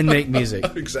 and make music.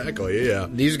 Exactly. Yeah.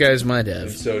 These guys might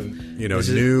have. So This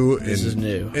is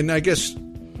new. and I guess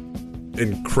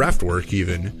in Kraftwerk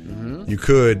even you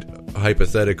could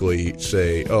hypothetically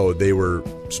say, oh, they were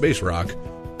space rock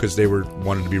because they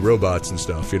wanted to be robots and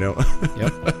stuff, you know.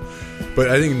 Yep. But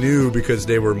I think new because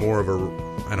they were more of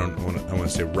I want to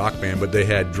say rock band, but they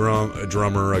had a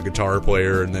drummer, a guitar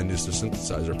player, and then just a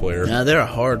synthesizer player. Now they're a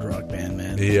hard rock band,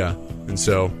 man. Yeah, and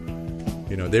so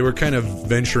they were kind of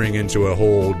venturing into a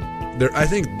whole. I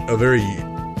think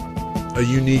a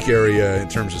unique area in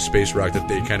terms of space rock that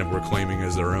they kind of were claiming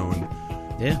as their own.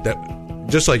 Yeah. That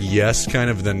just like Yes, kind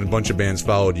of. Then a bunch of bands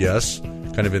followed Yes,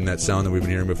 kind of in that sound that we've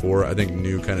been hearing before. I think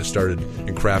New kind of started,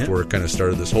 and Kraftwerk kind of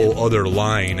started this whole other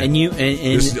line. And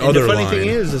this and other the funny line. thing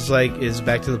is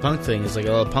back to the punk thing. It's like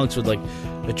a lot of punks would like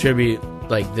attribute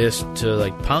like this to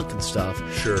like punk and stuff.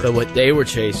 Sure. But what they were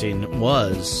chasing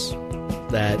was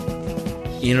that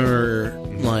inner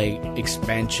like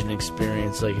expansion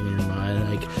experience, like in your mind.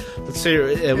 Like, let's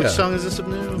say, which song is this of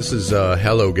New? This is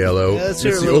Hello Gallo. Yeah, let's It's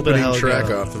hear a the little bit of opening Hello track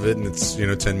Gallo. off of it, and it's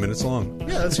 10 minutes long.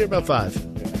 Yeah, let's hear about 5.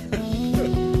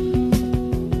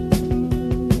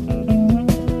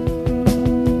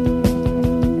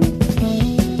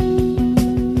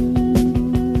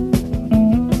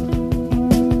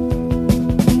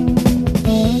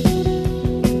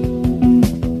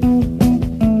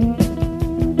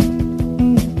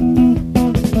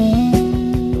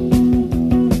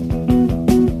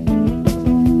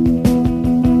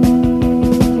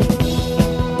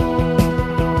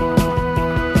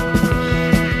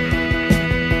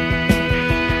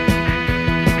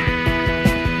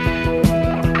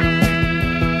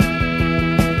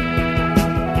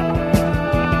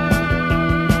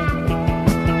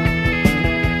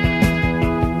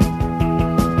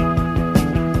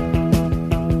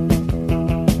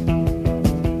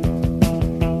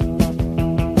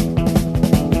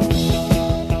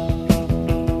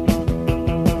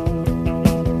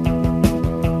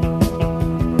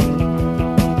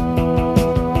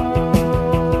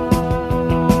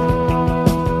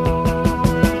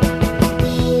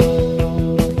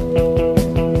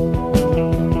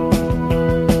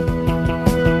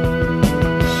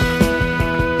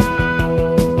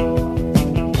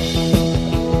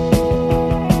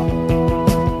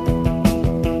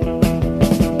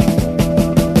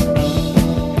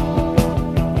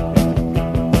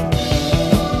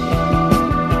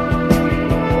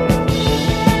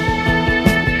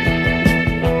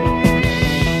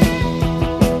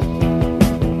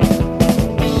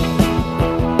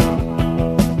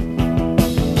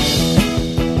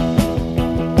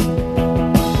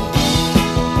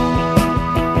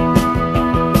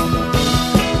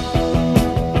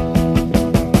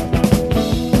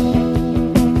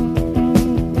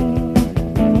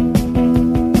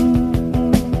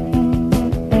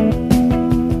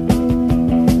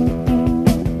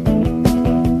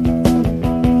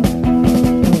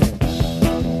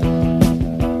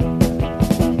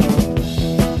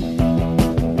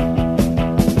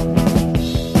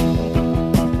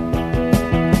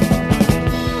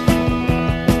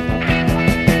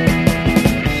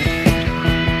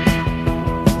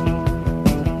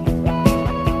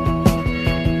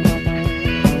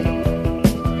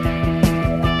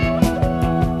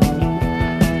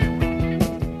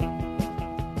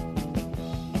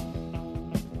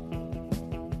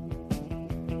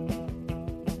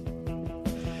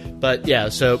 But yeah,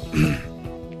 so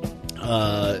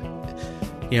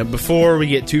before we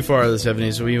get too far out of the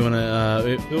 70s, we want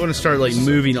to start like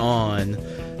moving on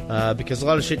because a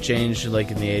lot of shit changed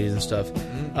like in the 80s and stuff.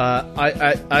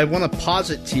 I want to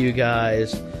posit to you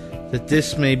guys that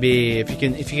this may be, if you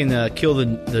can kill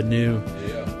the new.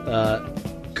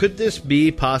 Could this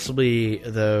be possibly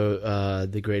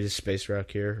the greatest space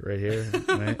rock right here?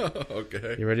 Right?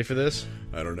 Okay. You ready for this?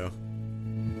 I don't know.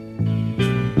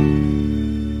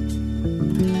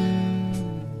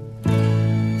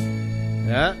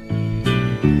 Yeah.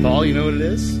 Paul, you know what it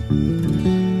is? You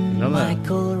know that.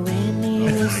 Michael Rennie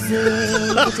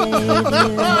stood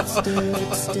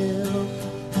still,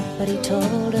 but he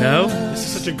told No? us This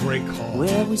is such a great call.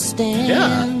 where we stand.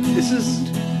 Yeah. This is.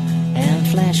 And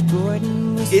Flash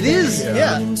Gordon was It is. there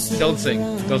Yeah. in Don't sing.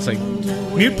 Don't sing.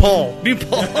 surrounded Mute Paul. Mute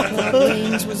Paul.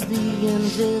 Reigns was the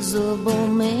invisible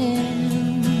man.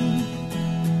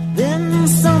 Then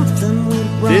something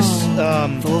went wrong This,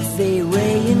 for Fay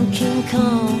Ray and King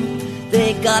Kong.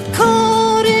 They got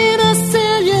caught in a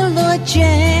celluloid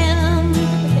jam.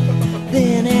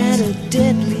 Then at a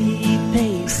deadly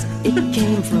pace, it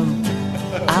came from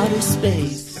outer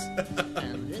space.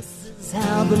 And this is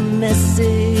how the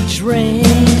message ran.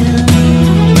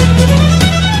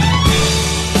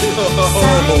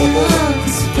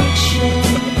 Science fiction.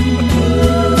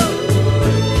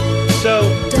 So.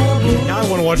 Now I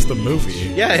want to watch the movie.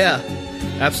 Yeah,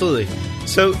 absolutely.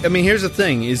 So, I mean, here's the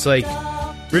thing: is like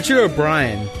Richard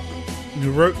O'Brien,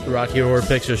 who wrote the Rocky Horror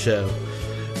Picture Show,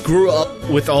 grew up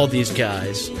with all these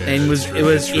guys, and was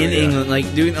in England,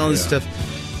 like doing all this stuff,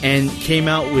 and came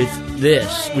out with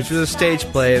this, which was a stage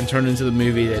play and turned into the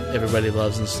movie that everybody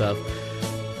loves and stuff.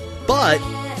 But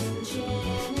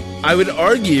I would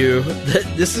argue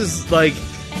that this is like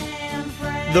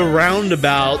the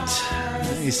roundabout.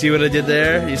 You see what I did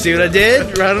there? You see what I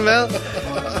did? Roundabout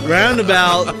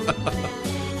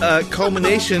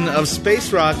culmination of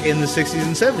space rock in the 60s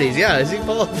and 70s. Yeah, I see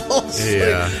Paul's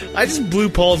Yeah. like, I just blew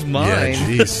Paul's mind. Yeah,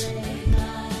 jeez.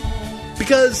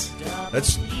 Because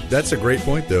That's a great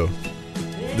point, though.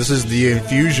 This is the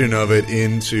infusion of it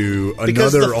into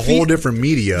Because a the whole different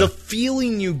media. the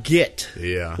feeling you get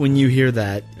Yeah. when you hear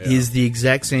that is Yeah. the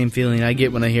exact same feeling I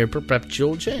get when I hear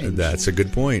Perpetual Change. That's a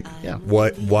good point. Yeah.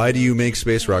 Why do you make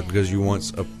space rock? Because you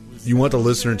want the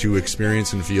listener to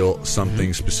experience and feel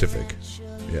something specific.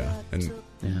 Yeah, and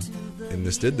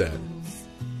this did that.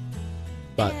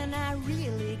 But And I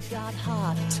really got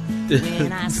hot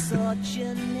when I saw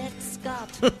Jeanette Scott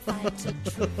fight a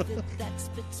truth that's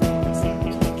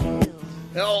between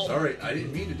kill. Sorry, I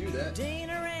didn't mean to do that.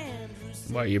 Dana Andrews.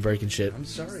 why are you breaking shit? I'm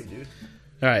sorry, dude.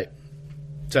 All right.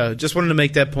 So, just wanted to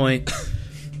make that point.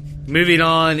 Moving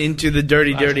on into the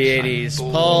dirty 80s.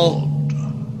 Paul.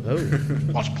 Oh.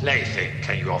 What plaything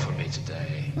can you offer me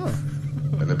today?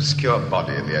 An obscure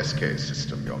body in the SK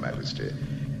system, Your Majesty.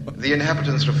 The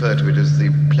inhabitants refer to it as the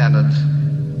planet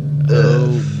Oh,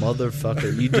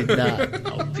 motherfucker. You did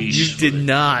not. You did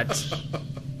not.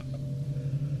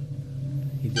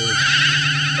 He did.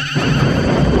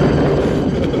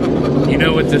 You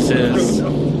know what this is.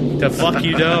 The fuck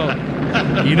you don't.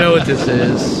 You know what this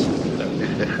is.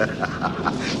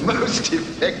 Most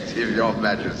effective, Your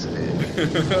Majesty.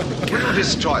 Can you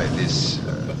destroy this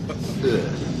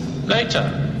Earth?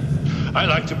 Later. I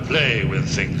like to play with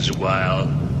things a while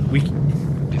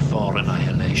before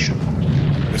annihilation.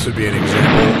 This would be an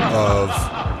example of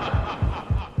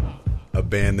a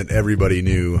band that everybody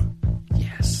knew.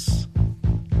 Yes.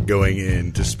 Going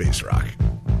into space rock.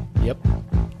 Yep.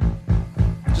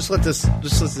 Just let this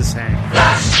hang.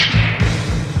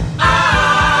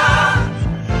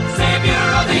 Savior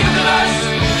of the universe.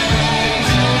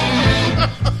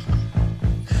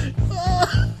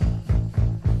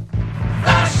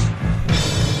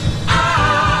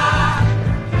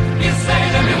 You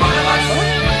saved every one of us.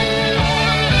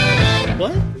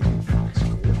 What?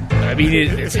 I mean,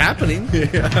 it's happening.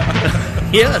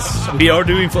 Yes, we are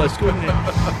doing Flash Gordon.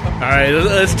 All right,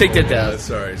 let's take that down.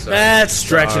 Sorry. That's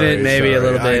stretching it maybe a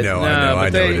little bit. I know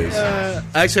it is.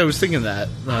 Actually, I was thinking that.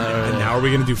 And now are we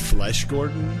going to do Flesh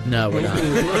Gordon? No, we're not.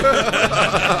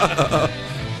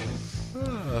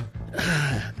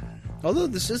 Although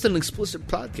this is an explicit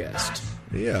podcast.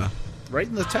 Yeah. Right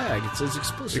in the tag, it says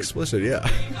explicit. Explicit, yeah.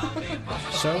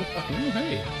 So,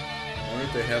 hey. I wonder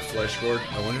if they have Flesh Gordon.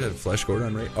 I wonder if they have Flesh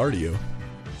Gordon on RDO.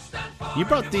 You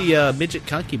brought the midget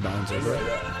concubines over.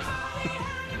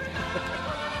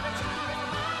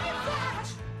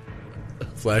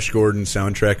 Flash Gordon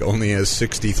soundtrack only has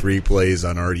 63 plays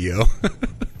on RDO.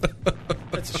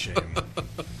 That's a shame.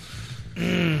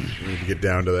 We need to get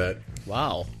down to that.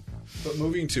 Wow. But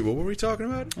moving to, what were we talking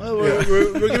about? Well,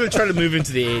 we're going to try to move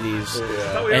into the 80s.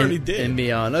 I thought we already did. And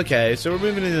beyond. Okay, so we're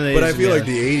moving into the 80s. But I feel like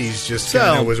the 80s just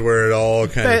kind of was where it all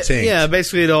kind of tanked. Yeah,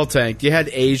 basically it all tanked. You had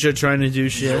Asia trying to do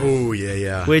shit. Oh,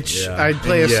 yeah. Which I'd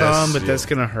play a song, but that's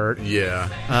going to hurt.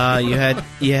 Yeah. You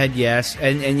had Yes.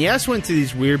 And Yes went through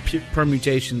these weird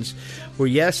permutations where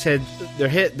Yes had their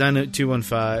hit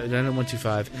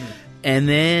 90125, and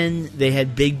then they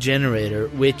had Big Generator,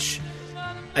 which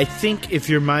I think if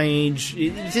you're my age,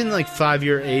 it's in like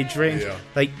 5-year age range. Yeah.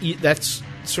 Like that's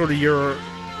sort of your,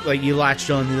 like you latched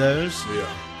on to those. Yeah.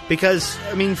 Because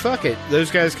I mean, fuck it,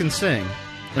 those guys can sing,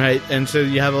 right? And so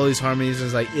you have all these harmonies.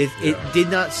 It's like it did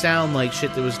not sound like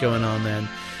shit that was going on then.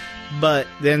 But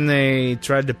then they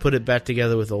tried to put it back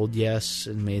together with Old Yes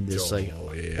and made this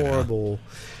horrible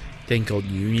thing called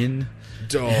Union.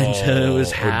 And so it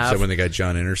was half. So when they got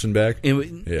John Anderson back?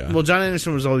 Well, John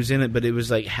Anderson was always in it, but it was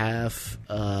like half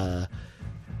 80s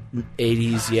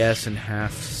Yes and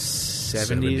half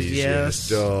 70s Yes.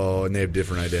 Oh, and they have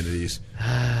different identities.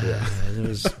 It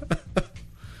was,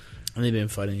 and they've been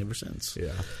fighting ever since.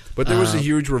 Yeah. But there was a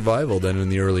huge revival then in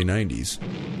the early 90s.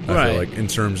 I feel like, in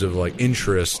terms of like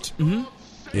interest. Mm-hmm.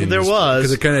 There was.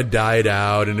 Because it kind of died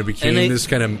out and it became this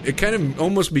kind of, it kind of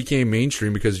almost became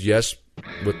mainstream because Yes,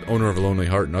 with Owner of a Lonely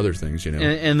Heart and other things, you know.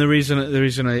 And the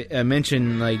reason I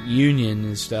mentioned like Union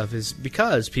and stuff is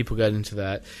because people got into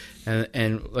that,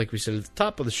 and like we said at the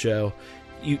top of the show,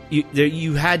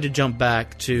 you had to jump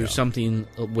back to something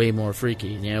way more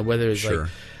freaky, you know, whether it's like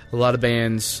a lot of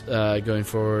bands going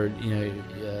forward, you know,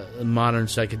 modern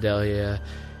psychedelia.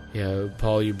 You know,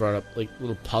 Paul, you brought up like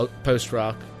little post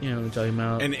rock. You know what I'm talking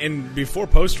about. And before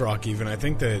post rock, even I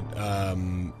think that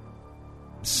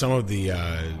some of the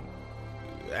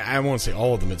I won't say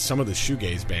all of them, but some of the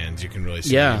shoegaze bands you can really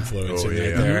see the influence in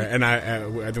there. And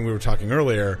I think we were talking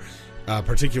earlier,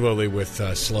 particularly with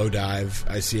Slow Dive.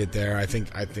 I see it there. I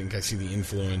think I see the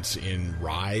influence in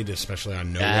Ride, especially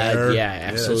on Nowhere.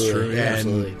 Absolutely.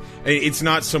 And it's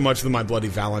not so much the My Bloody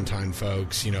Valentine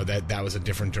folks. You know, that was a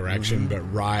different direction, but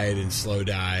Ride and Slow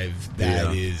Dive,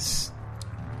 that is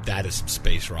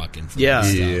space rock influence.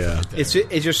 Stuff right It's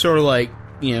just sort of like,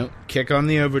 you know, kick on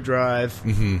the overdrive,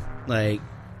 like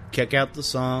kick out the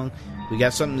song. We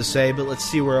got something to say, but let's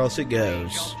see where else it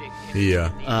goes.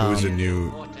 Yeah, it was a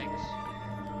new,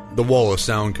 the wall of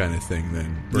sound kind of thing.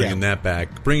 Then bringing that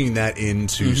back, bringing that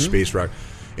into space rock,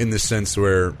 in the sense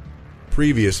where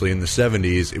previously in the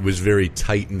 70s it was very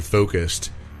tight and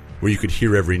focused, where you could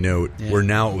hear every note. Where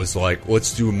now it was like,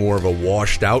 let's do more of a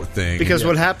washed out thing. Because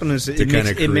what happened is it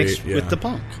mixed with the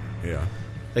punk. Yeah,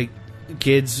 like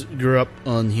kids grew up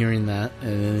on hearing that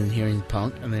and then hearing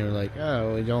punk, and they were like,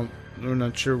 "Oh, we're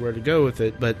not sure where to go with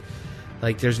it." But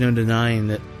like, there's no denying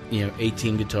that, you know,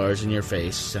 18 guitars in your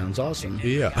face sounds awesome.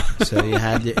 Yeah. So you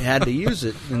had to use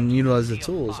it and utilize the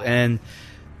tools. And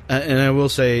I will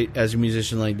say, as a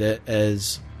musician like that,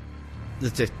 as the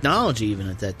technology even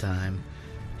at that time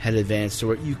had advanced to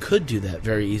where you could do that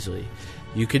very easily.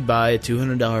 You could buy a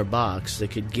 $200 box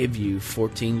that could give you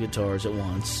 14 guitars at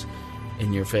once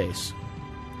in your face.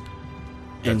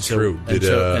 That's true.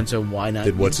 And so why not?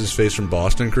 Did what's his face from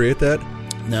Boston create that?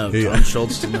 No, Tom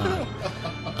Schultz did not.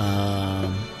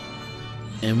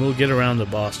 And we'll get around to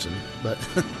Boston, but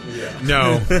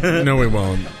no, we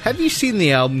won't. Have you seen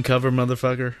the album cover,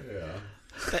 motherfucker?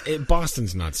 Yeah.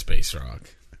 Boston's not space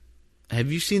rock.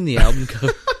 Have you seen the album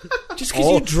cover? Just because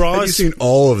you draw, have you seen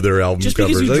all of their album covers? Just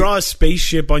because you draw a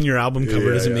spaceship on your album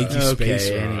cover doesn't make you space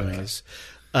rock. Anyways,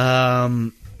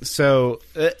 so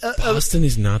Boston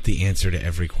is not the answer to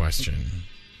every question.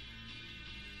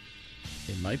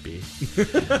 It might be.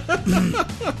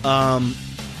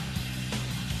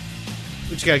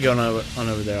 What you got going on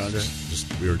over there, Andre?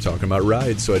 Just we were talking about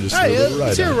Ride, so I just threw a little Ride.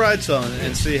 Let's hear a Ride song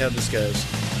and see how this goes.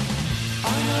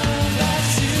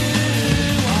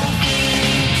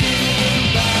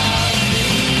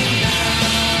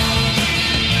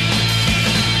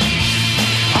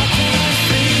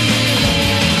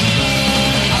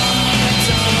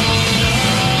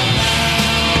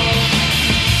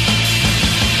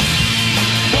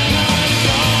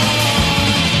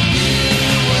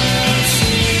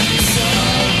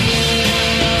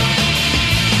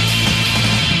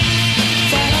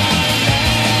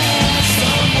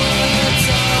 Stop.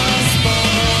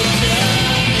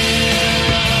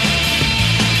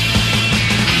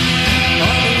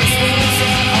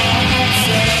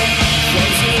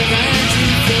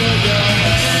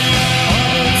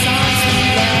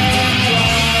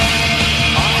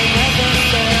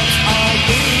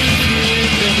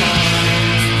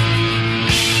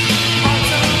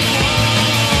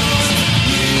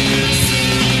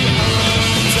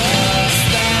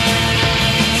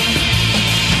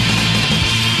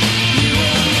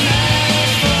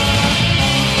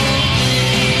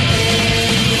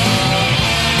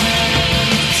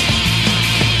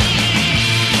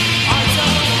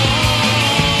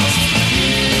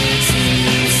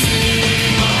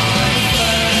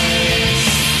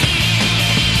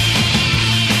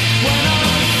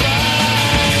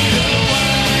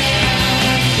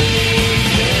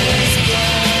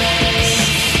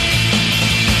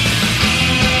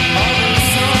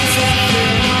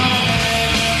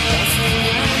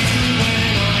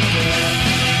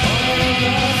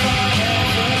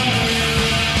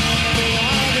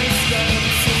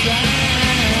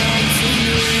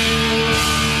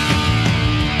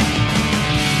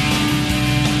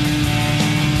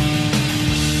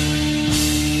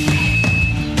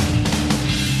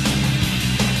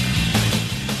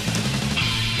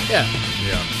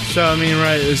 So I mean,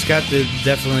 right? It's got the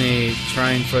definitely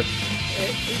trying for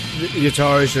the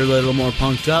guitars are a little more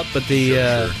punked up, but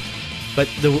the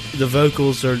the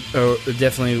vocals are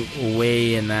definitely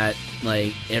way in that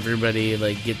like everybody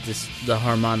like get the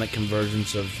harmonic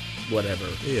convergence of whatever.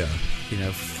 Yeah, you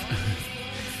know,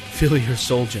 feel your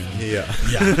soul jam. Yeah.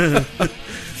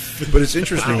 But it's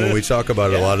interesting when we talk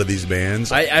about a lot of these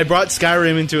bands. I brought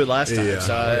Skyrim into it last time. Yeah.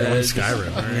 So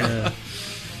Skyrim. Yeah.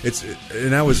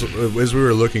 And I was, as we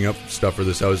were looking up stuff for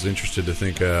this, I was interested to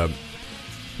think,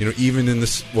 even in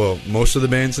this, most of the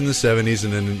bands in the 70s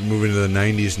and then moving to the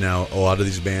 90s now, a lot of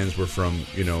these bands were from,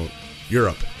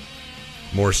 Europe,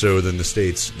 more so than the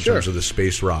States in terms of the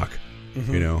space rock.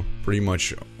 Mm-hmm. Pretty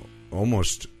much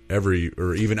almost every,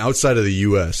 or even outside of the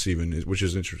U.S., which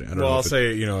is interesting. I don't know. I'll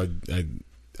say,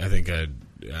 I think a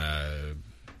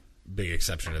big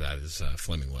exception to that is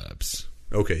Flaming Lips.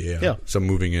 Okay, yeah. So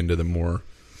moving into the more...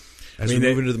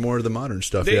 moving to more of the modern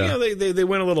stuff, they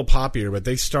went a little poppier, but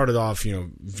they started off,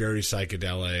 very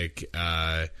psychedelic,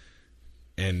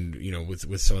 and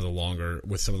with some of the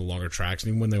longer tracks. And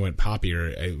even when they went poppier,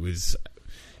 it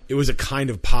was a kind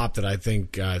of pop that I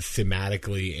think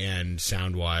thematically and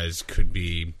sound wise could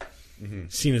be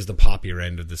seen as the poppier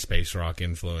end of the space rock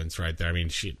influence, right there. I mean,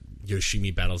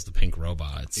 Yoshimi battles the Pink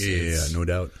Robots. Yeah, no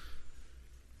doubt.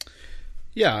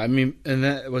 Yeah, I mean, and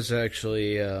that was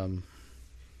actually.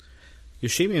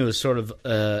 Yoshimi was sort of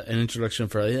an introduction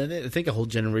for, I think, a whole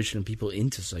generation of people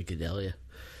into psychedelia.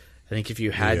 I think if you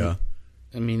hadn't,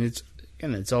 I mean,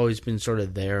 it's always been sort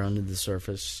of there under the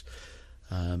surface,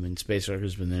 and space rock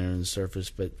has been there on the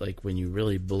surface. But like when you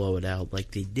really blow it out,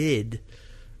 like they did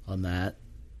on that,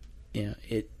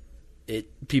 it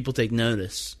people take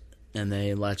notice and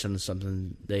they latch onto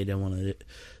something they don't want to.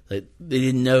 Like they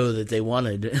didn't know that they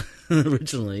wanted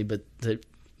originally, but they're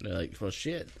like, well,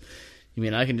 shit. You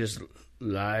mean I can just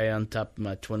lie on top of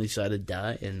my 20-sided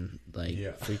die and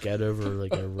freak out over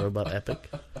like a robot epic?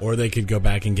 Or they could go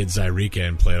back and get Zyreka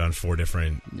and play it on 4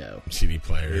 different CD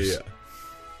players. Yeah.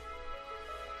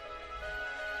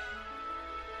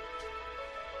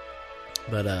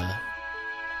 But I'm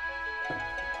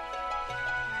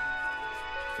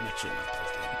actually not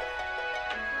plugged in.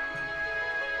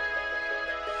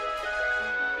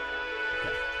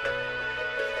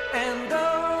 And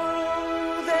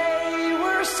though they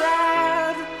were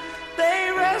sad,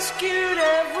 they rescued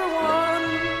everyone.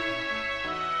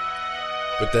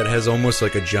 But that has almost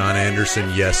like a John Anderson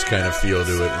Yes kind of feel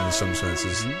to it in some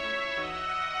senses. A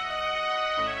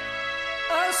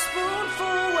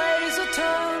spoonful weighs a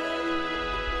ton.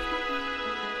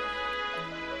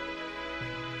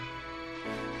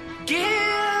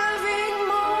 Giving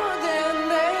more than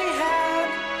they had,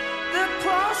 the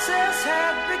process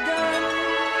had begun.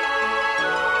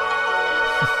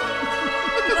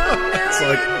 It's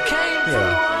like,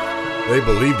 they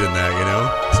believed in that,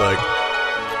 It's like,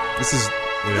 this is,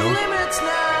 Limits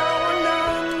now are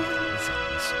none.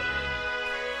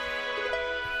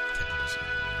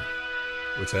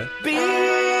 What's that?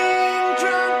 Being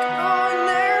drunk on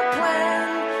their plan,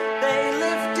 they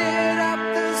lifted up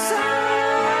the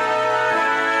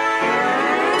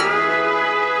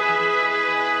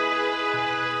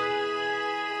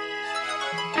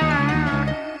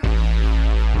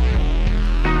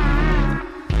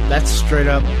That's straight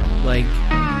up like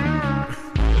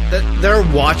they're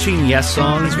watching Yes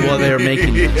songs while they're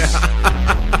making Yes.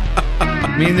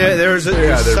 I mean, there's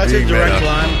such a direct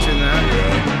line between that,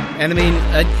 and I mean,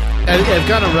 I've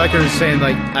gone on record saying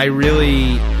like I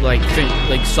really think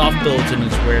like Soft Bulletin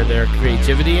is where their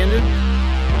creativity ended,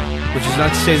 which is not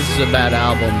to say this is a bad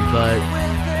album, but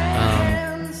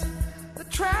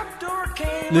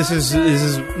this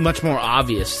is much more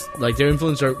obvious. Like their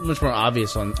influence are much more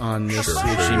obvious on this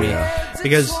Yoshimi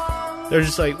because they're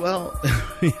just like, well,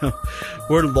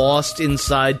 we're lost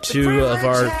inside 2 of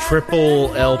our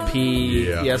triple LP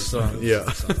Yes songs. Yeah.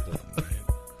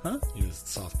 Huh? He was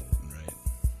Soft Bulletin, right?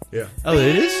 Yeah. Oh,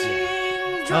 it is?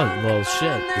 Oh, well,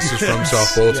 shit. This is from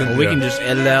Soft Bulletin. Well, we can just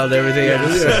edit out everything I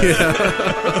just said.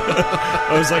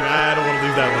 I was like, I don't want to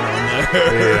leave that one on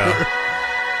there. Yeah.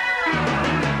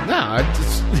 No, I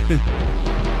just...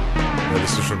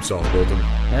 This is from Soft Bulletin.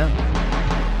 Yeah.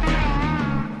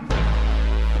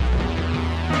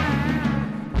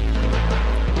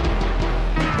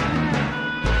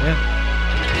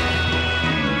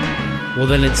 Well,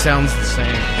 then it sounds the same.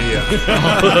 Yeah.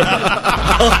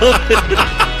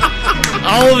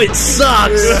 All of it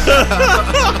sucks.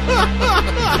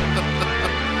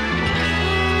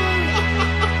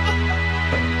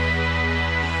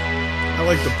 I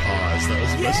like the pause. That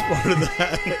was the best part of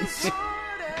that.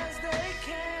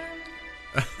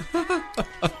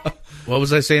 What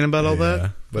was I saying about all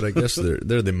that? But I guess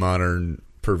they're the modern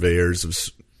purveyors of,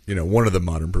 one of the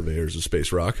modern purveyors of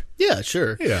space rock. Yeah,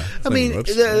 sure. Yeah. I mean,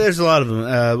 Whoops. there's a lot of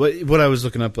them. What I was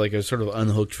looking up, like I was sort of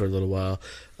unhooked for a little while.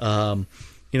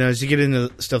 As you get into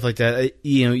stuff like that,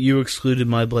 you excluded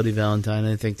My Bloody Valentine.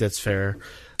 I think that's fair.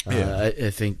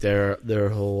 I think they're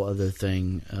a whole other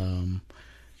thing.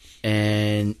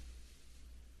 And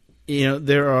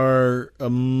there are a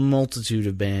multitude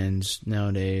of bands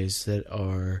nowadays that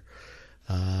are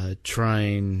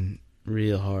trying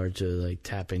real hard to like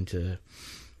tap into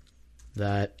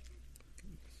that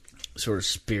sort of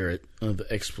spirit of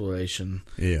exploration.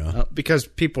 Yeah, because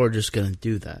people are just going to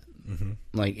do that. Mm-hmm.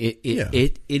 Like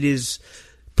it is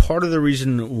part of the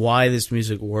reason why this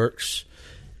music works.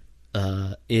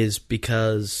 Is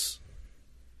because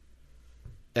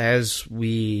as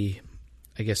we,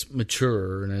 I guess,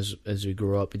 mature and as we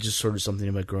grow up, it's just sort of something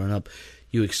about growing up.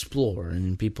 You explore,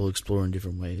 and people explore in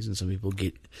different ways, and some people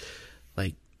get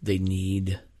like they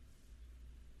need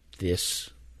this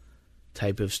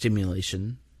type of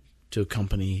stimulation to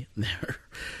accompany their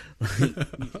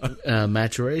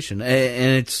maturation,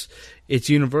 and it's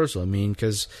universal. I mean,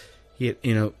 because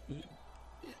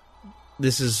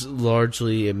this is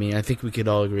largely, I think we could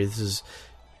all agree this is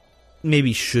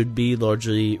should be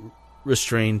largely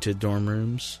restrained to dorm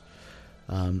rooms.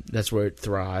 That's where it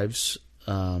thrives.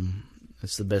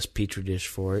 It's the best petri dish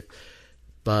for it.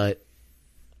 But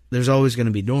there's always going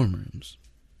to be dorm rooms.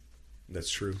 That's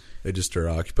true. They just are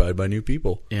occupied by new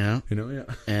people. Yeah. Yeah.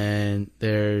 And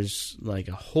there's like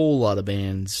a whole lot of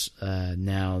bands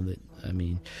now that,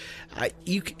 now,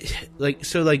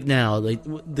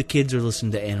 the kids are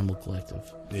listening to Animal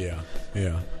Collective. Yeah.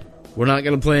 We're not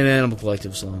going to play an Animal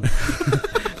Collective song.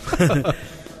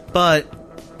 But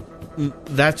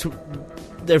that's,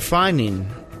 they're finding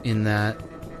in that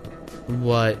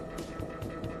what,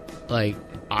 like,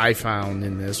 I found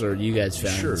in this, or you guys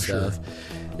found in stuff,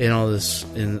 in all this,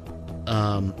 I'm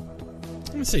going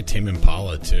to say Tame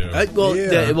Impala, too.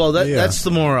 That's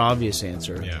the more obvious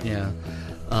answer. Yeah.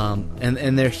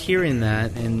 And they're hearing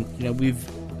that, and we've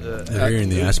they're hearing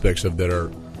the aspects of that are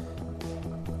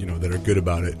good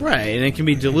about it, right? And it can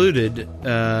be diluted, and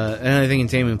I think in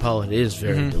Tame Impala it is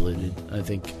very diluted. I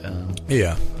think,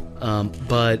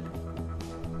 but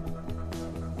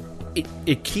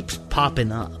it keeps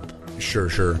popping up.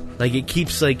 Sure. Like it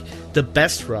keeps like the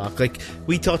best rock. Like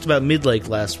we talked about Midlake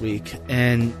last week,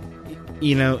 and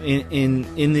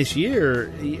in this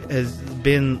year has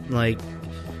been like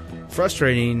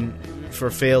frustrating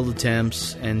for failed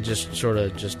attempts and just sort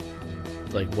of just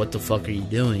like, what the fuck are you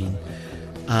doing?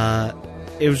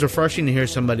 It was refreshing to hear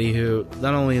somebody who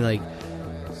not only like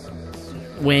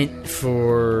went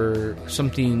for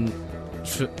something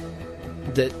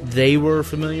that they were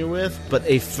familiar with, but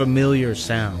a familiar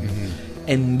sound,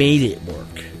 and made it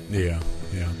work. Yeah.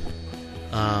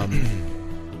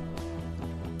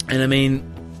 And I mean,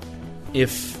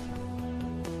 if...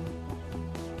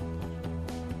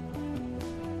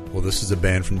 Well, this is a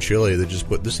band from Chile that just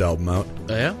put this album out.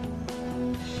 Oh, yeah?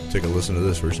 Take a listen to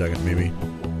this for a second, maybe.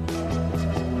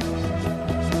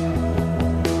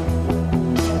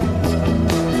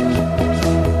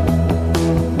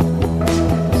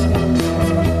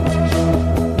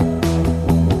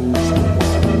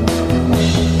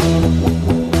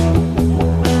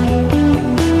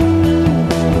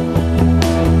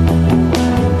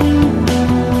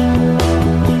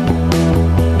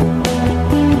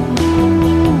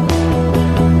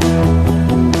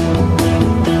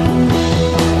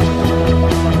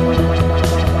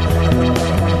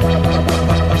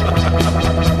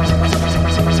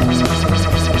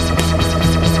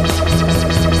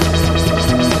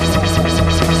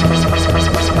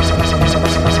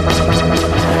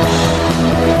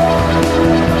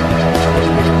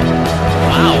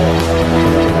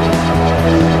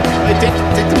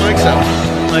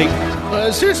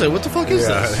 What the fuck is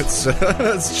this?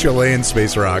 It's Chilean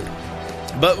space rock.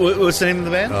 But what's the name of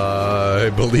the band? I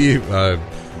believe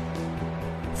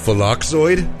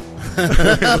Phloxoid.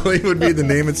 I believe would be the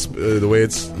name. It's the way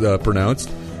it's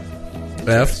pronounced.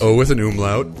 F-O with an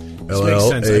umlaut.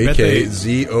 L-L-A-K-Z-O-I-D.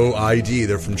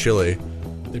 They're from Chile.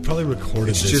 They probably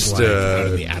recorded this out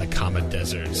in the Atacama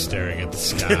Desert, staring at the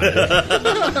sky.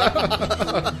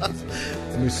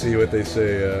 Let me see what they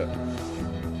say.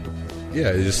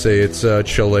 Yeah, they just say it's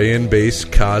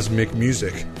Chilean-based cosmic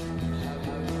music.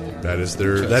 That is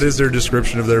their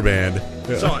description of their band.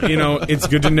 So, it's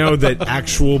good to know that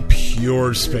actual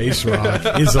pure space rock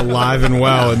is alive and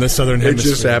well in the Southern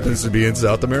Hemisphere. It just happens to be in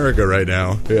South America right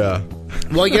now. Yeah.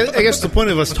 Well, I guess the point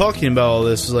of us talking about all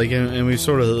this is like, and we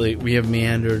sort of we have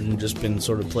meandered and just been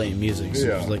sort of playing music.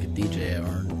 So it's like a DJ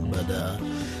hour. but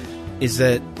is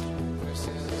that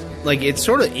like it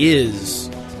sort of is,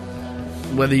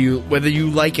 whether you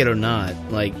like it or not,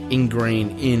 like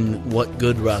ingrained in what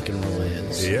good rock and roll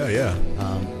is. Yeah.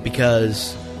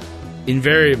 Because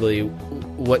invariably,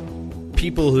 what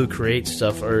people who create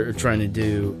stuff are trying to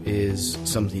do is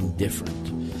something different.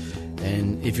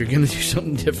 And if you're going to do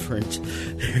something different,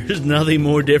 there's nothing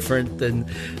more different than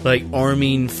like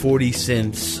arming 40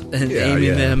 synths and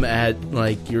aiming them at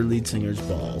like your lead singer's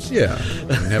balls. Yeah,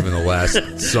 and having the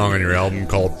last song on your album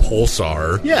called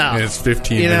Pulsar. Yeah, and it's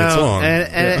 15 minutes long.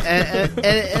 And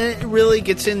it really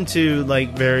gets into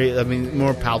like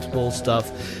more palpable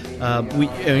stuff. We're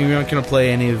not going to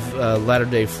play any of Latter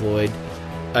Day Floyd.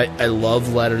 I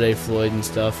love Latter Day Floyd and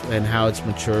stuff and how it's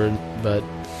matured, but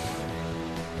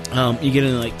you get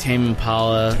into like Tame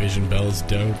Impala. Division Bell is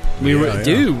dope. We're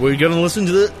going to listen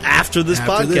to it after this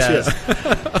podcast.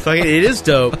 It is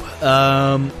dope.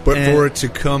 But for it to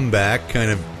come back,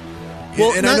 kind of.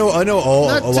 Well, and I know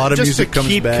a lot of music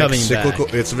comes back cyclical.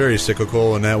 It's very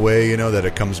cyclical in that way,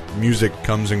 that music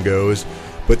comes and goes,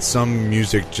 but some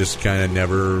music just kind of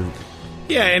never.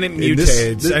 Yeah, and it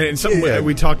mutates.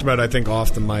 We talked about, I think,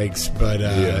 off the mics, but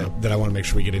that I want to make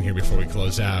sure we get in here before we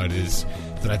close out is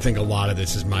that I think a lot of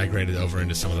this is migrated over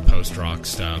into some of the post-rock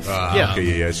stuff.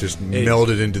 It's just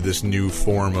melded into this new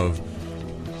form of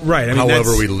right.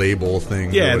 However we label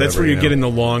things. Yeah, that's where you get in the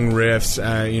long riffs.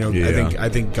 I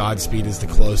think Godspeed is the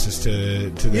closest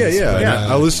to this. Yeah.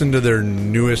 I listened to their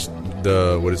newest,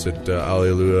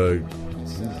 Alleluia.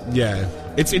 Yeah.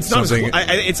 It's not.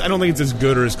 I don't think it's as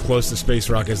good or as close to space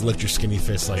rock as Lift Your Skinny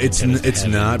Fist. Like it's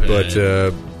not, but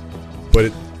it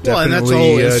definitely and that's a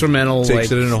whole instrumental takes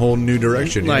it in a whole new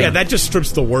direction. That just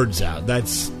strips the words out.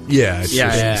 That's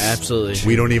absolutely.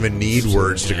 We don't even need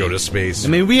words to go to space. I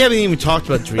mean, we haven't even talked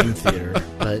about Dream Theater,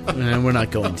 but we're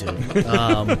not going to.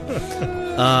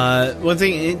 One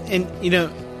thing, and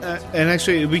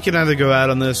actually, we can either go out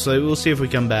on this. We'll see if we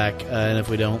come back, and if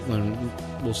we don't, then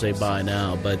we'll say bye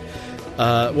now. But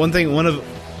one of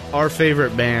our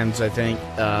favorite bands, I think,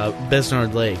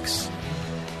 Besnard Lakes,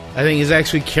 I think has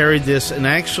actually carried this and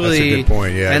actually that's a good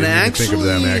point. Yeah, and I didn't think of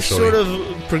them, actually sort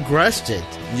of progressed it.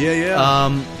 Yeah.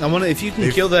 I want to, if you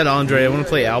can kill that, Andre. I want to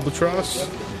play Albatross,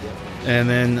 and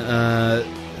then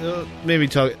maybe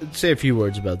say a few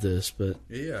words about this. But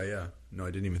yeah. No,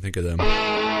 I didn't even think of them.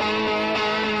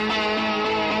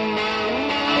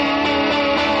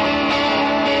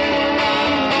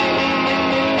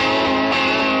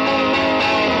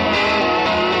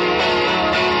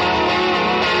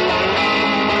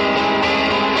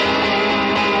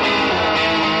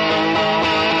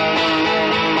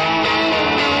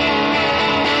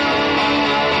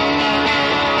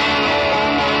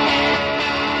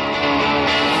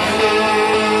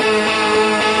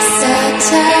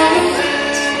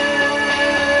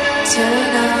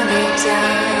 Turn on a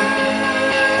dime.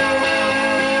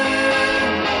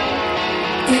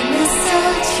 In the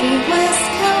sultry West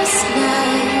Coast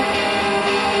night,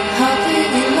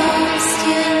 hopping lost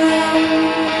in room,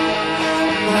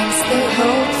 amongst the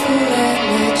hopeful and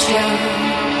the young.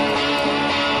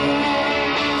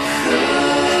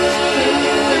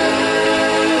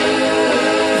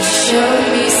 You showed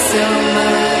me so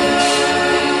much.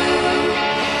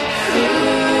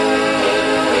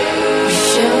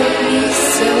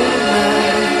 So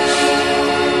much.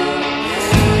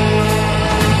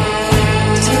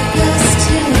 Took us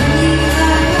to a new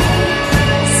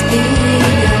height,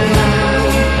 speeding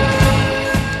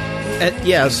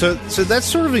along. So that's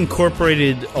sort of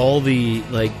incorporated all the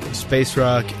like space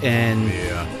rock and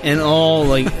all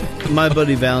like My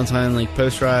Buddy Valentine, like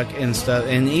post rock and stuff,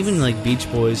 and even like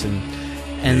Beach Boys and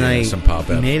like some pop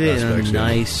made it aspects, a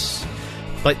nice.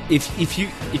 But if you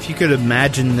could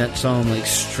imagine that song like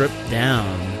stripped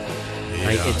down,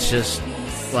 like it's just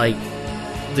like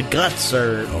the guts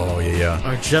are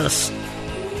are just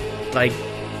like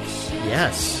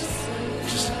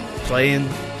just playing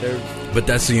their. But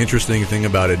that's the interesting thing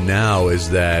about it now is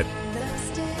that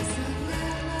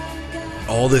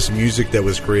all this music that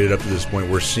was created up to this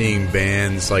point, we're seeing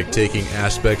bands like taking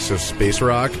aspects of space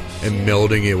rock and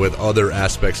melding it with other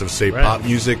aspects of pop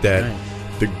music that. Right.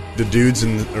 The dudes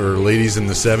or ladies in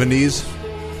the 70s,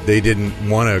 they didn't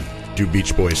want to do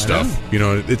Beach Boys stuff.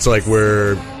 It's like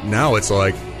where now it's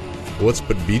like, well, let's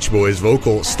put Beach Boys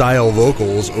style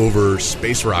vocals over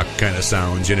space rock kind of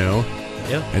sounds,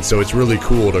 Yeah. And so it's really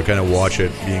cool to kind of watch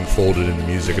it being folded into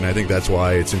music, and I think that's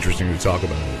why it's interesting to talk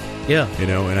about it. Yeah.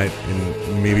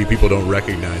 And maybe people don't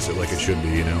recognize it like it should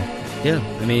be, Yeah.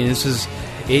 I mean, this is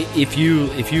if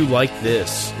you like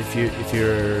this, if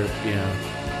you're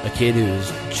a kid who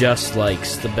just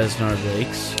likes the Besnard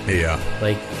Lakes. Yeah.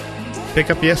 Like, pick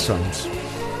up Yes songs.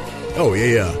 Oh,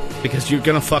 yeah. Because you're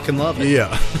going to fucking love it.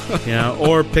 Yeah.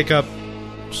 Or pick up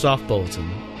Soft Bulletin.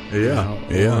 Yeah.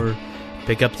 Or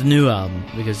pick up the new album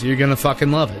because you're going to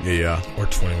fucking love it. Yeah. Or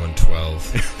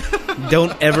 2112.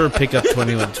 Don't ever pick up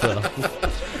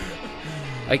 2112.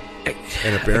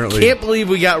 And apparently, I can't believe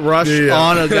we got Rush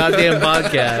on a goddamn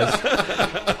podcast.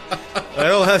 I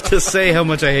don't have to say how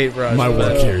much I hate Rush. My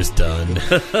work here is done.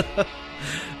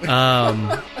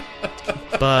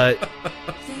 But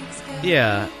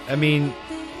yeah, I mean,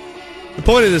 the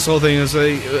point of this whole thing is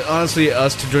honestly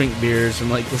us to drink beers and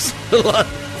listen to a lot.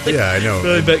 I know.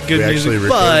 Really good we music, actually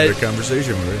recorded the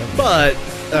conversation we were having. But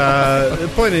the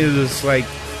point is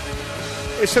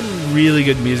there's some really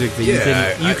good music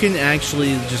that you can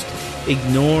actually just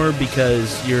ignore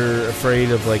because you're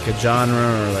afraid of a genre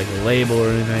or a label or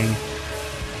anything,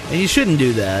 and you shouldn't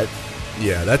do that.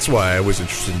 Yeah, that's why I was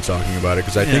interested in talking about it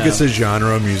because I think it's a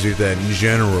genre of music that, in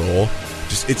general,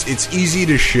 just it's easy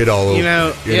to shit all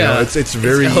over. It's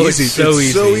very easy. It's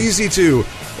so easy to.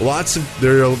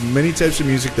 There are many types of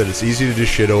music that it's easy to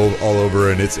just shit all over,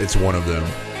 and it's one of them.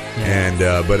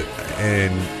 Yeah.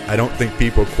 And I don't think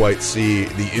people quite see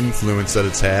the influence that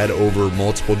it's had over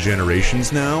multiple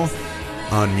generations now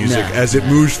on music as it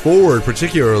moves forward,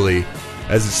 particularly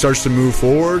as it starts to move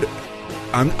forward.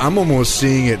 I'm almost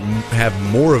seeing it have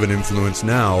more of an influence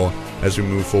now as we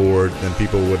move forward than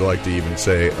people would like to even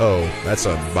say, oh, that's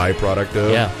a byproduct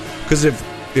of. Yeah. Because if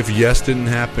Yes didn't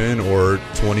happen, or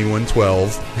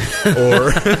 2112,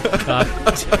 or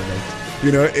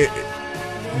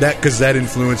because that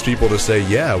influenced people to say,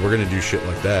 yeah, we're going to do shit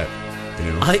like that.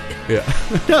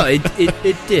 No,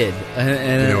 it did,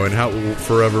 and how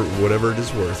forever, whatever it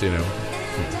is worth,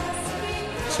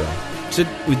 So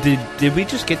did we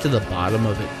just get to the bottom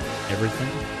of everything?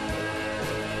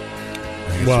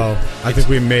 I think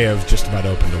we may have just about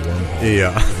opened a wormhole.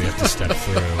 Yeah, that we have to step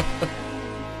through.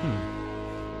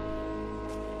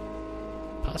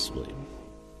 Possibly.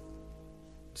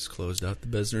 Just closed out the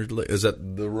Besner. Is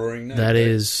that the Roaring Night? That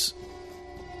is.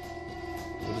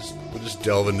 We'll just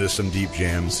delve into some deep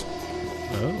jams.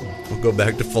 Oh. We'll go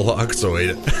back to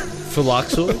Phylloxoid.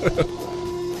 Phylloxoid?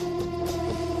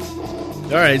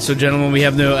 All right, so gentlemen, we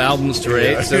have no albums to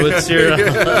rate. So what's your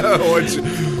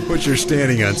what's your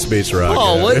standing on space rock?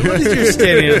 Oh, what is your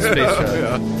standing on space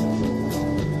rock?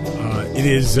 It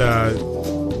is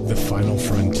the final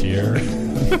frontier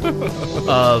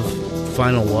of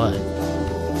final what?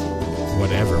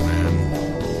 Whatever, man.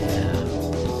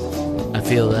 Yeah, I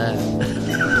feel that.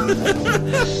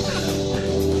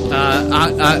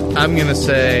 I'm gonna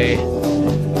say,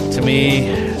 to me,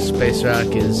 space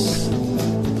rock is.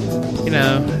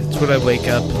 It's what I wake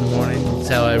up in the morning. It's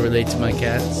how I relate to my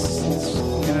cats.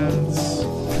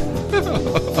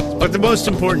 But the most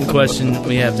important question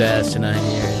we have to ask tonight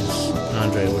here is,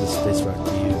 Andre, what is space rock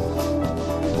to you?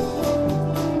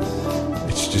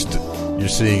 It's just, you're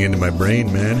seeing into my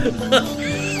brain, man.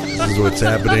 This is what's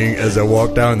happening as I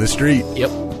walk down the street.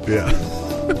 Yep. Yeah.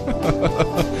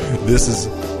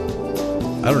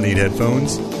 I don't need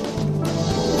headphones.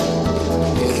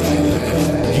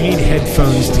 You need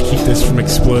headphones to keep this from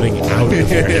exploding out of your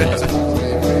head.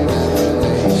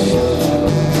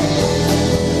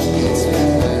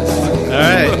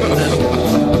 Alright.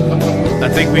 I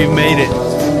think we've made it.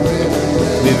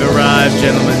 We've arrived,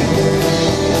 gentlemen.